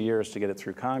him 2 years to get it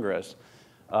through Congress.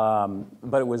 But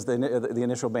it was the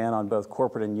initial ban on both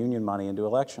corporate and union money into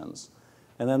elections.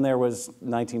 And then there was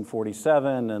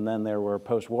 1947, and then there were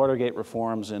post-Watergate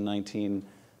reforms in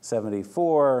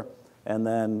 1974, and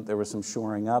then there was some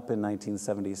shoring up in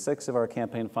 1976 of our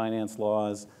campaign finance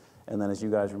laws. And then, as you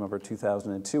guys remember,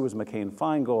 2002 was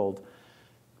McCain-Feingold.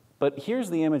 But here's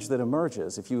the image that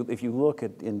emerges, if you look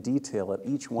in detail at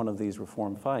each one of these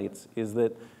reform fights, is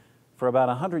that for about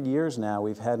 100 years now,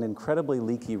 we've had an incredibly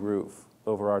leaky roof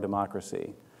over our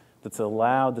democracy that's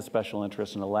allowed the special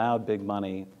interests and allowed big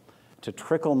money to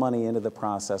trickle money into the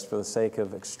process for the sake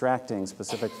of extracting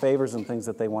specific favors and things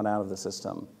that they want out of the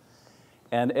system.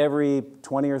 And every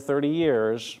 20 or 30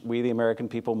 years, we, the American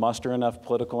people, muster enough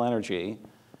political energy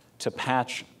to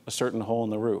patch a certain hole in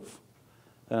the roof.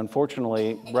 And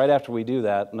unfortunately, right after we do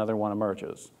that, another one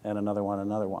emerges, and another one,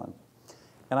 another one.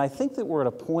 And I think that we're at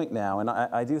a point now, and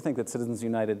I do think that Citizens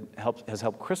United has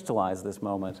helped crystallize this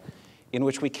moment, in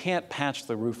which we can't patch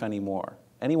the roof anymore.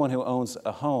 Anyone who owns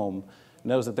a home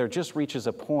knows that there just reaches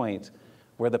a point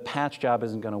where the patch job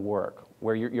isn't going to work,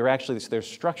 where there's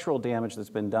structural damage that's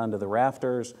been done to the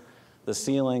rafters, the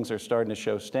ceilings are starting to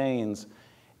show stains,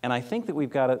 And I think that we've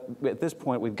got to, at this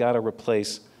point, we've got to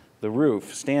replace the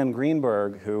roof. Stan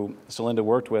Greenberg, who Celinda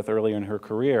worked with earlier in her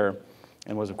career,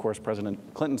 and was, of course, President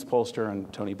Clinton's pollster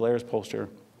and Tony Blair's pollster,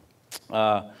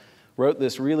 wrote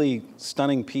this really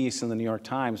stunning piece in the New York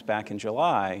Times back in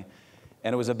July,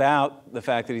 and it was about the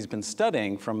fact that he's been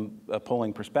studying, from a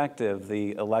polling perspective,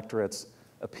 the electorate's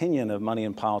opinion of money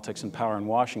in politics and power in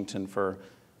Washington for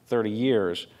 30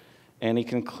 years. And he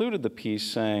concluded the piece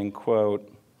saying,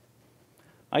 quote,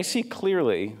 "I see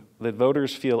clearly that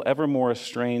voters feel ever more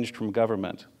estranged from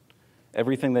government.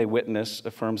 Everything they witness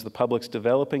affirms the public's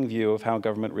developing view of how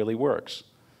government really works.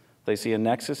 They see a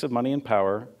nexus of money and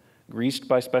power, greased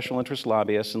by special interest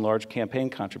lobbyists and large campaign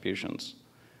contributions.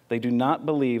 They do not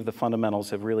believe the fundamentals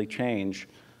have really changed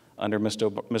under Mr.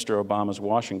 Obama's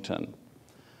Washington."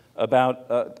 About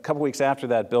a couple weeks after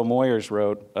that, Bill Moyers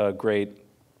wrote a great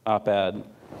op-ed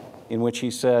in which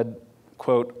he said,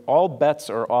 quote, "All bets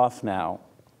are off now.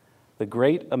 The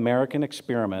great American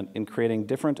experiment in creating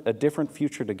a different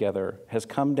future together has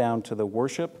come down to the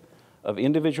worship of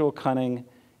individual cunning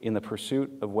in the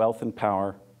pursuit of wealth and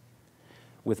power,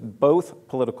 with both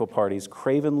political parties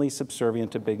cravenly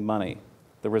subservient to big money.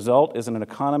 The result is an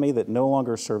economy that no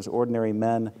longer serves ordinary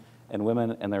men and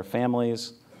women and their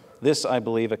families. This, I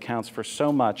believe, accounts for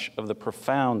so much of the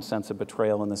profound sense of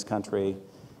betrayal in this country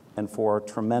and for a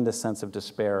tremendous sense of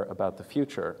despair about the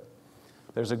future."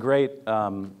 There's a great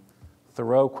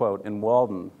Thoreau quote in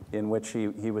Walden in which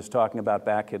he was talking about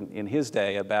back in his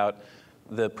day about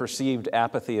the perceived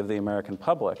apathy of the American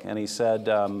public. And he said,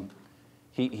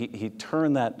 he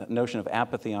turned that notion of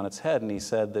apathy on its head, and he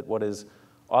said that what is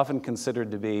often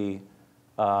considered to be,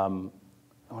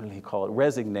 what did he call it,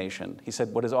 resignation. He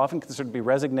said what is often considered to be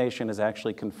resignation is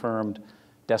actually confirmed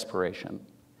desperation.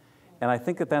 And I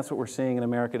think that that's what we're seeing in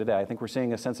America today. I think we're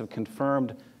seeing a sense of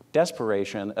confirmed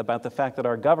desperation about the fact that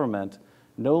our government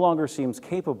no longer seems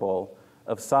capable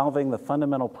of solving the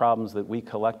fundamental problems that we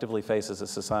collectively face as a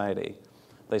society.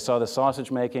 They saw the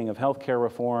sausage making of healthcare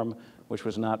reform, which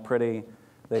was not pretty.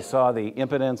 They saw the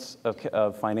impotence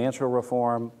of financial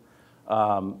reform.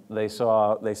 They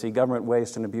see government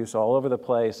waste and abuse all over the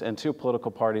place, and two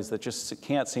political parties that just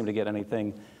can't seem to get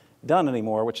anything done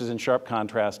anymore, which is in sharp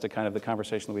contrast to kind of the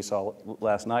conversation that we saw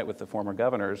last night with the former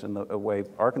governors and the way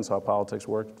Arkansas politics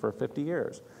worked for 50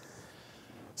 years.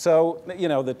 So, you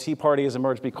know, the Tea Party has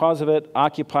emerged because of it.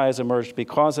 Occupy has emerged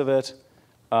because of it.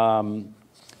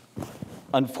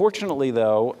 Unfortunately,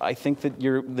 though, I think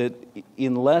that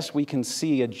unless we can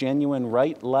see a genuine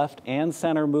right, left, and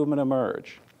center movement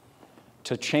emerge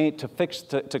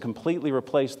to completely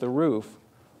replace the roof,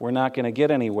 we're not going to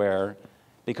get anywhere,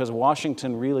 because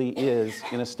Washington really is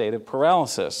in a state of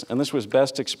paralysis. And this was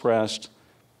best expressed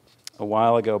a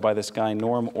while ago by this guy,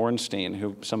 Norm Ornstein,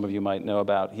 who some of you might know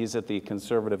about. He's at the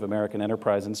Conservative American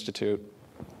Enterprise Institute.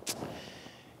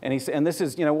 And this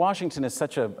is, you know, Washington is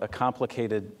such a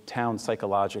complicated town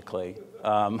psychologically.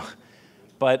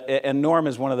 And Norm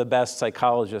is one of the best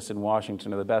psychologists in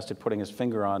Washington, or the best at putting his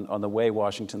finger on the way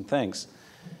Washington thinks.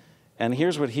 And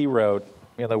here's what he wrote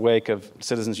in the wake of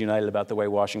Citizens United about the way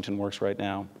Washington works right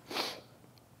now.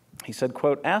 He said,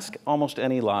 quote, "Ask almost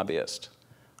any lobbyist.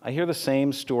 I hear the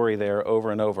same story there over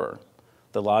and over.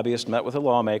 The lobbyist met with a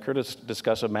lawmaker to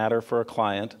discuss a matter for a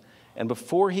client, and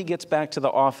before he gets back to the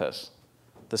office,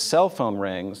 the cell phone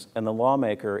rings and the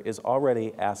lawmaker is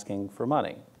already asking for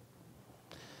money.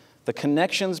 The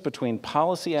connections between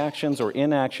policy actions or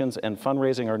inactions and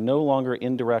fundraising are no longer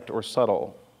indirect or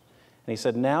subtle." And he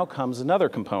said, now comes another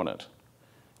component.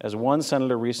 As one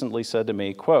senator recently said to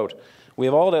me, quote, "We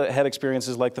have all had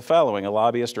experiences like the following. A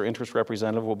lobbyist or interest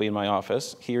representative will be in my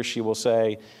office. He or she will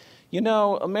say, you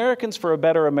know, Americans for a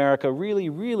Better America really,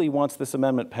 really wants this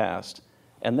amendment passed,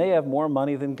 and they have more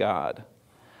money than God.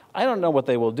 I don't know what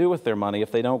they will do with their money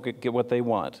if they don't get what they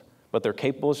want, but they're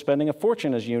capable of spending a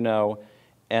fortune, as you know,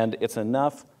 and it's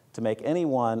enough to make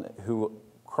anyone who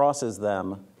crosses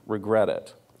them regret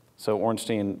it." So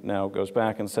Ornstein now goes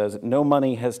back and says, "No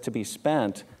money has to be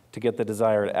spent to get the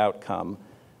desired outcome.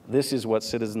 This is what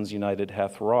Citizens United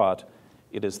hath wrought.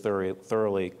 It is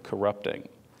thoroughly corrupting."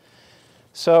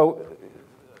 So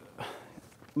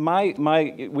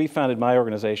we founded my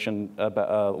organization,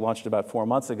 launched about 4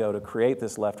 months ago, to create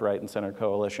this left, right, and center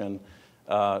coalition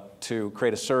to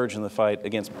create a surge in the fight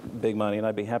against big money, and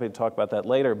I'd be happy to talk about that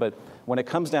later. But when it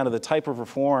comes down to the type of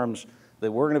reforms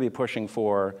that we're going to be pushing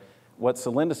for, what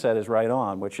Celinda said is right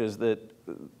on, which is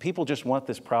that people just want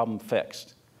this problem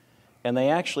fixed. And they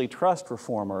actually trust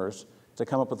reformers to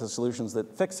come up with the solutions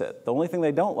that fix it. The only thing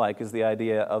they don't like is the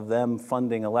idea of them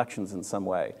funding elections in some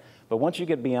way. But once you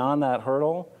get beyond that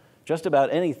hurdle, just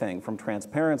about anything from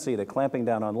transparency to clamping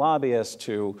down on lobbyists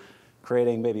to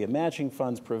creating maybe a matching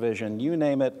funds provision, you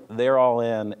name it, they're all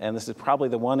in. And this is probably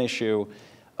the one issue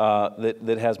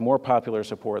that has more popular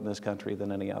support in this country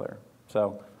than any other.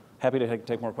 So happy to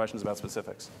take more questions about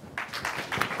specifics.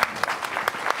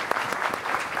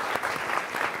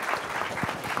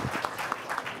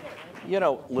 You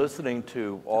know, listening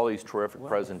to all these terrific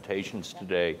presentations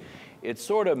today, it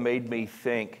sort of made me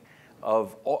think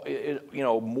of, you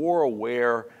know, more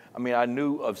aware. I mean, I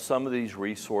knew of some of these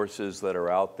resources that are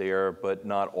out there, but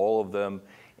not all of them,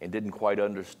 and didn't quite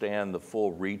understand the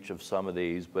full reach of some of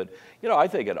these. But, you know, I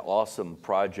think an awesome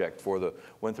project for the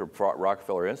Winthrop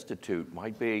Rockefeller Institute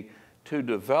might be to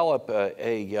develop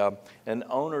an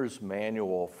owner's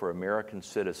manual for American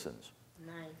citizens.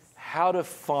 Nice. How to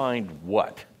find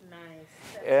what? Nice.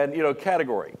 And, you know,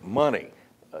 category, money,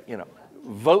 you know,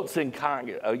 votes in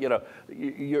Congress,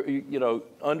 you know,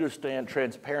 understand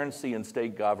transparency in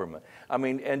state government. I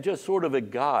mean, and just sort of a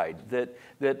guide that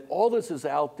all this is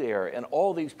out there, and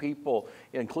all these people,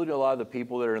 including a lot of the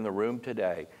people that are in the room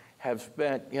today, have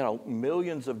spent, you know,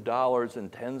 millions of dollars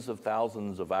and tens of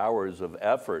thousands of hours of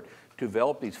effort to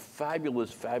develop these fabulous,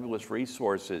 fabulous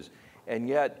resources. And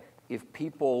yet, if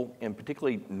people, and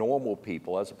particularly normal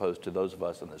people, as opposed to those of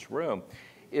us in this room,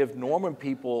 if normal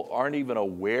people aren't even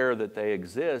aware that they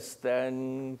exist,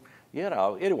 then, you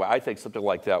know, anyway, I think something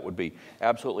like that would be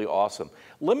absolutely awesome.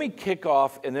 Let me kick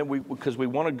off, and then because we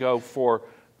want to go for,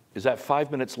 is that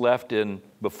 5 minutes left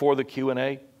before the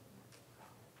Q&A?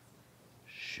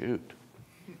 Shoot.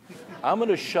 I'm going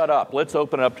to shut up. Let's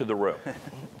open up to the room.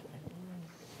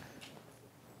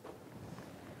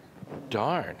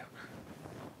 Darn.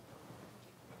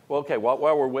 Well, okay, while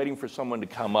we're waiting for someone to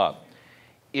come up,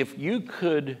 if you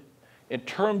could, in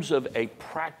terms of a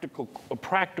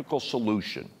practical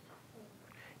solution,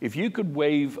 if you could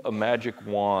wave a magic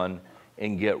wand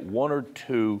and get one or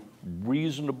two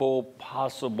reasonable,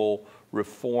 possible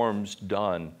reforms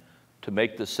done to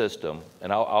make the system,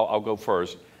 and I'll go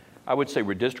first, I would say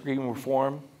redistricting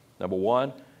reform, number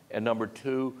one, and number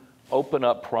two, open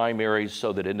up primaries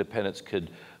so that independents could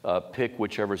pick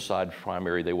whichever side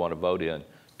primary they want to vote in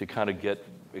to kind of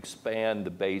expand the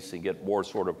base and get more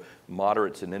sort of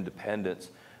moderates and independents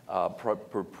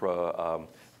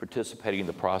participating in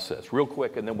the process. Real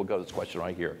quick, and then we'll go to this question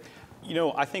right here. You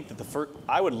know, I think that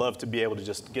I would love to be able to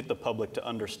just get the public to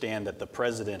understand that the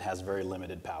president has very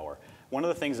limited power. One of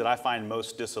the things that I find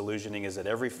most disillusioning is that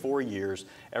every 4 years,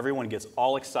 everyone gets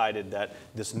all excited that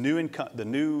the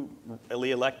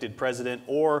newly elected president,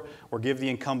 or give the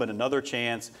incumbent another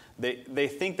chance. They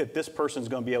think that this person's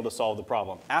going to be able to solve the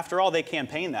problem. After all, they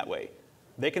campaign that way.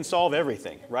 They can solve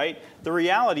everything, right? The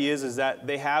reality is that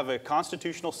they have a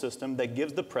constitutional system that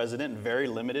gives the president very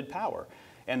limited power.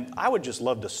 And I would just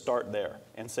love to start there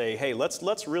and say, hey,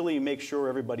 let's really make sure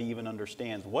everybody even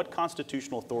understands what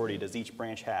constitutional authority does each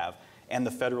branch have, and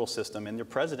the federal system, and your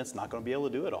president's not going to be able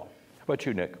to do it all. How about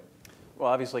you, Nick? Well,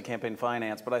 obviously campaign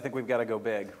finance, but I think we've got to go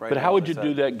big, right? But how would you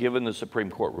do that given the Supreme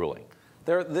Court ruling?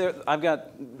 There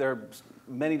are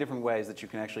many different ways that you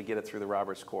can actually get it through the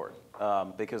Roberts Court,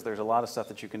 because there's a lot of stuff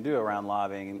that you can do around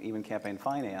lobbying and even campaign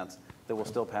finance that will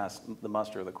still pass the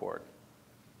muster of the court.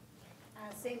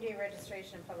 Same-day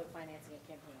registration and public financing at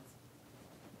campaigns.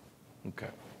 Okay.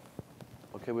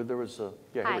 Okay, well, there was a,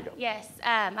 yeah, here we go. Yes,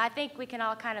 I think we can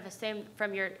all kind of assume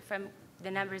from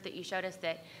the numbers that you showed us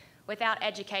that without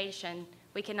education,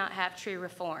 we cannot have true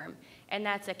reform, and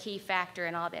that's a key factor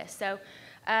in all this. So,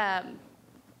 and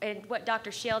what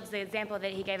Dr. Shields, the example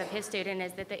that he gave of his student,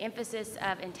 is that the emphasis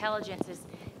of intelligence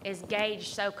is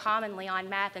gauged so commonly on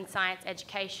math and science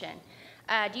education.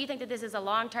 Do you think that this is a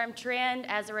long-term trend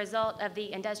as a result of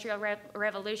the Industrial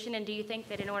Revolution, and do you think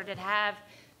that in order to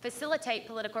facilitate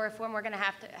political reform, we're going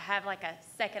to have like a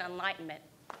second enlightenment?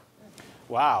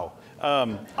 Wow.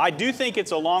 I do think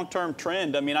it's a long-term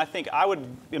trend. I mean, I think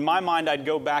in my mind, I'd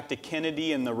go back to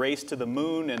Kennedy and the race to the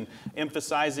moon and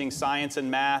emphasizing science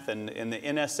and math and the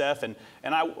NSF. And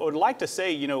I would like to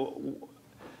say, you know,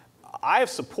 I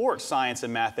support science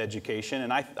and math education,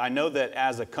 and I know that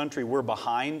as a country we're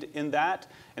behind in that,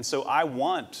 and so I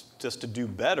want just to do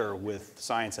better with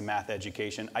science and math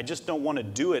education. I just don't want to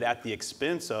do it at the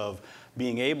expense of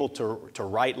being able to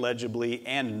write legibly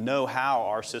and know how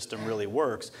our system really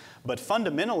works. But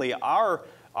fundamentally, our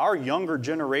younger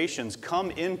generations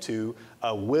come into,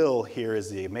 Will here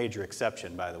is the major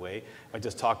exception, by the way. I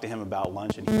just talked to him about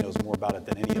lunch, and he knows more about it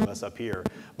than any of us up here.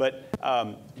 But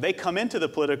they come into the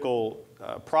political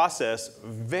process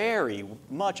very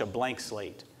much a blank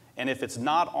slate. And if it's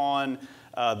not on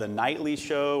the nightly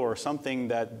show or something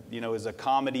that, you know, is a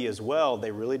comedy as well,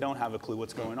 they really don't have a clue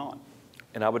what's going on.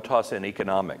 And I would toss in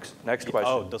economics. Next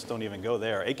question. Oh, just don't even go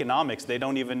there. Economics, they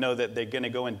don't even know that they're going to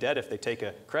go in debt if they take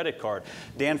a credit card.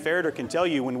 Dan Ferreter can tell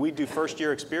you when we do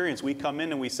first-year experience, we come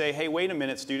in and we say, hey, wait a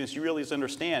minute, students, you really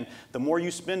understand, the more you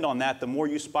spend on that, the more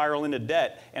you spiral into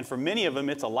debt. And for many of them,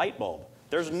 it's a light bulb.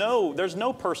 There's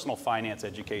no personal finance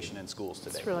education in schools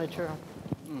today. It's really true.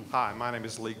 Hi, my name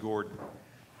is Lee Gordon.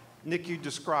 Nick, you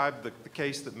described the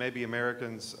case that maybe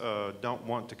Americans don't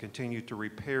want to continue to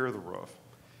repair the roof.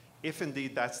 If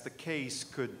indeed that's the case,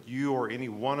 could you or any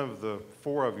one of the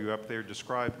four of you up there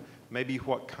describe maybe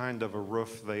what kind of a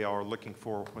roof they are looking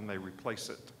for when they replace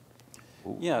it?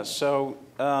 Yeah, so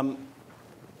I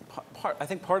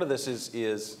think part of this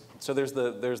is so there's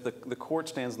the court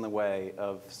stands in the way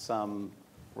of some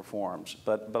reforms,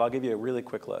 but I'll give you a really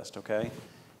quick list, okay?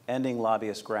 Ending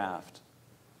lobbyist graft.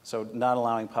 So not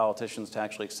allowing politicians to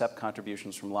actually accept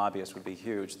contributions from lobbyists would be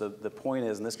huge. The point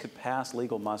is, and this could pass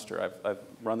legal muster, I've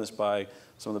run this by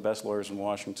some of the best lawyers in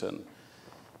Washington.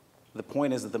 The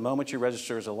point is that the moment you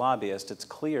register as a lobbyist, it's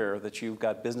clear that you've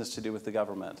got business to do with the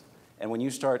government. And when you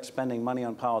start spending money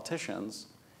on politicians,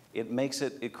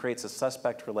 it creates a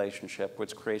suspect relationship,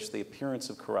 which creates the appearance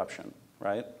of corruption,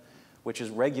 right? Which is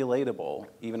regulatable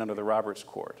even under the Roberts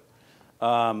Court.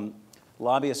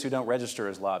 Lobbyists who don't register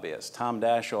as lobbyists. Tom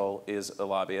Daschle is a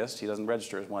lobbyist. He doesn't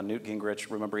register as one. Newt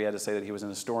Gingrich, remember, he had to say that he was an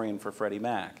historian for Freddie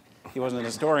Mac. He wasn't an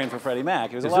historian for Freddie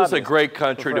Mac. He was a lobbyist. Is this a great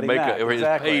country to make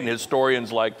exactly. paying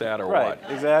historians like that, or right,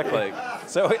 what? Exactly.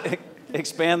 So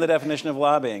expand the definition of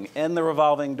lobbying. End the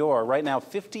revolving door. Right now,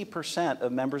 50%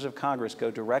 of members of Congress go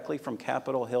directly from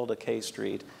Capitol Hill to K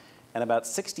Street, and about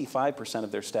 65%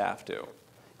 of their staff do.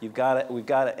 We've got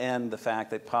to end the fact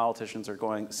that politicians are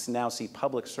going to now see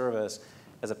public service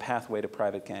as a pathway to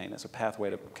private gain, as a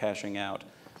pathway to cashing out.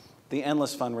 The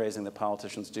endless fundraising that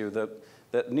politicians do.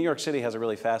 New York City has a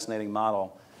really fascinating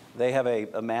model. They have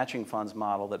a matching funds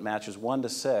model that matches 1 to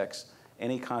 6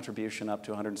 any contribution up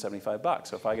to $175.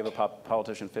 So if I give a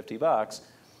politician $50,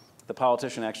 the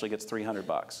politician actually gets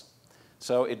 $300.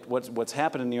 So what's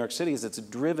happened in New York City is it's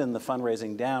driven the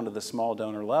fundraising down to the small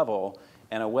donor level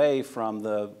and away from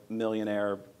the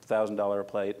millionaire $1,000 a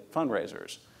plate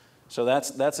fundraisers. So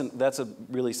that's a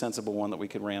really sensible one that we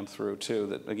could ram through too,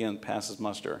 that again passes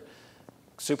muster.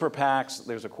 Super PACs,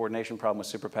 there's a coordination problem with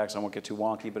super PACs. I won't get too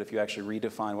wonky, but if you actually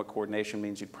redefine what coordination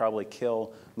means, you'd probably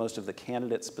kill most of the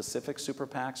candidate-specific super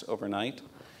PACs overnight.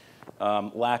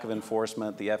 Lack of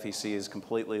enforcement, the FEC is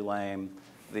completely lame.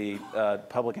 The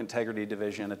Public Integrity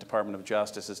Division at Department of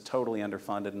Justice is totally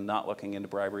underfunded and not looking into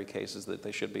bribery cases that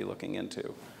they should be looking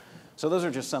into. So those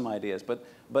are just some ideas.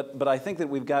 But I think that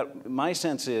we've got, my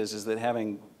sense is that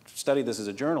having studied this as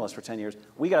a journalist for 10 years,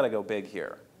 we got to go big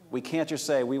here. We can't just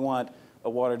say we want a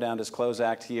watered-down Disclose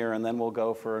Act here and then we'll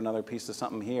go for another piece of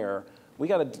something here. We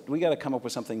got to come up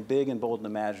with something big and bold and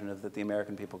imaginative that the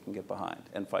American people can get behind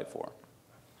and fight for.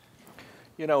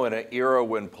 You know, in an era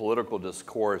when political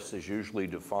discourse is usually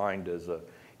defined as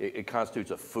it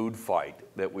constitutes a food fight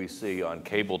that we see on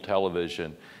cable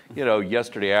television, you know,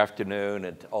 yesterday afternoon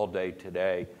and all day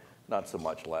today, not so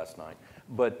much last night,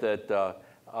 but that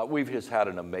we've just had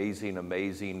an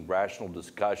amazing, rational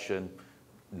discussion,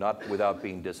 not without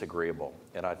being disagreeable.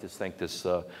 And I just think this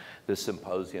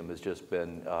symposium has just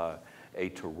been a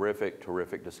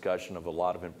terrific discussion of a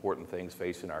lot of important things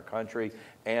facing our country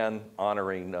and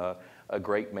honoring a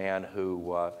great man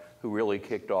who really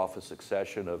kicked off a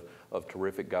succession of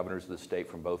terrific governors of the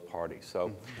state from both parties.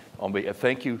 So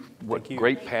thank you,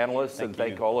 great panelists, and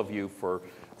thank all of you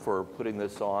for putting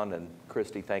this on. And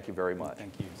Christy, thank you very much.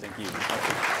 Thank you.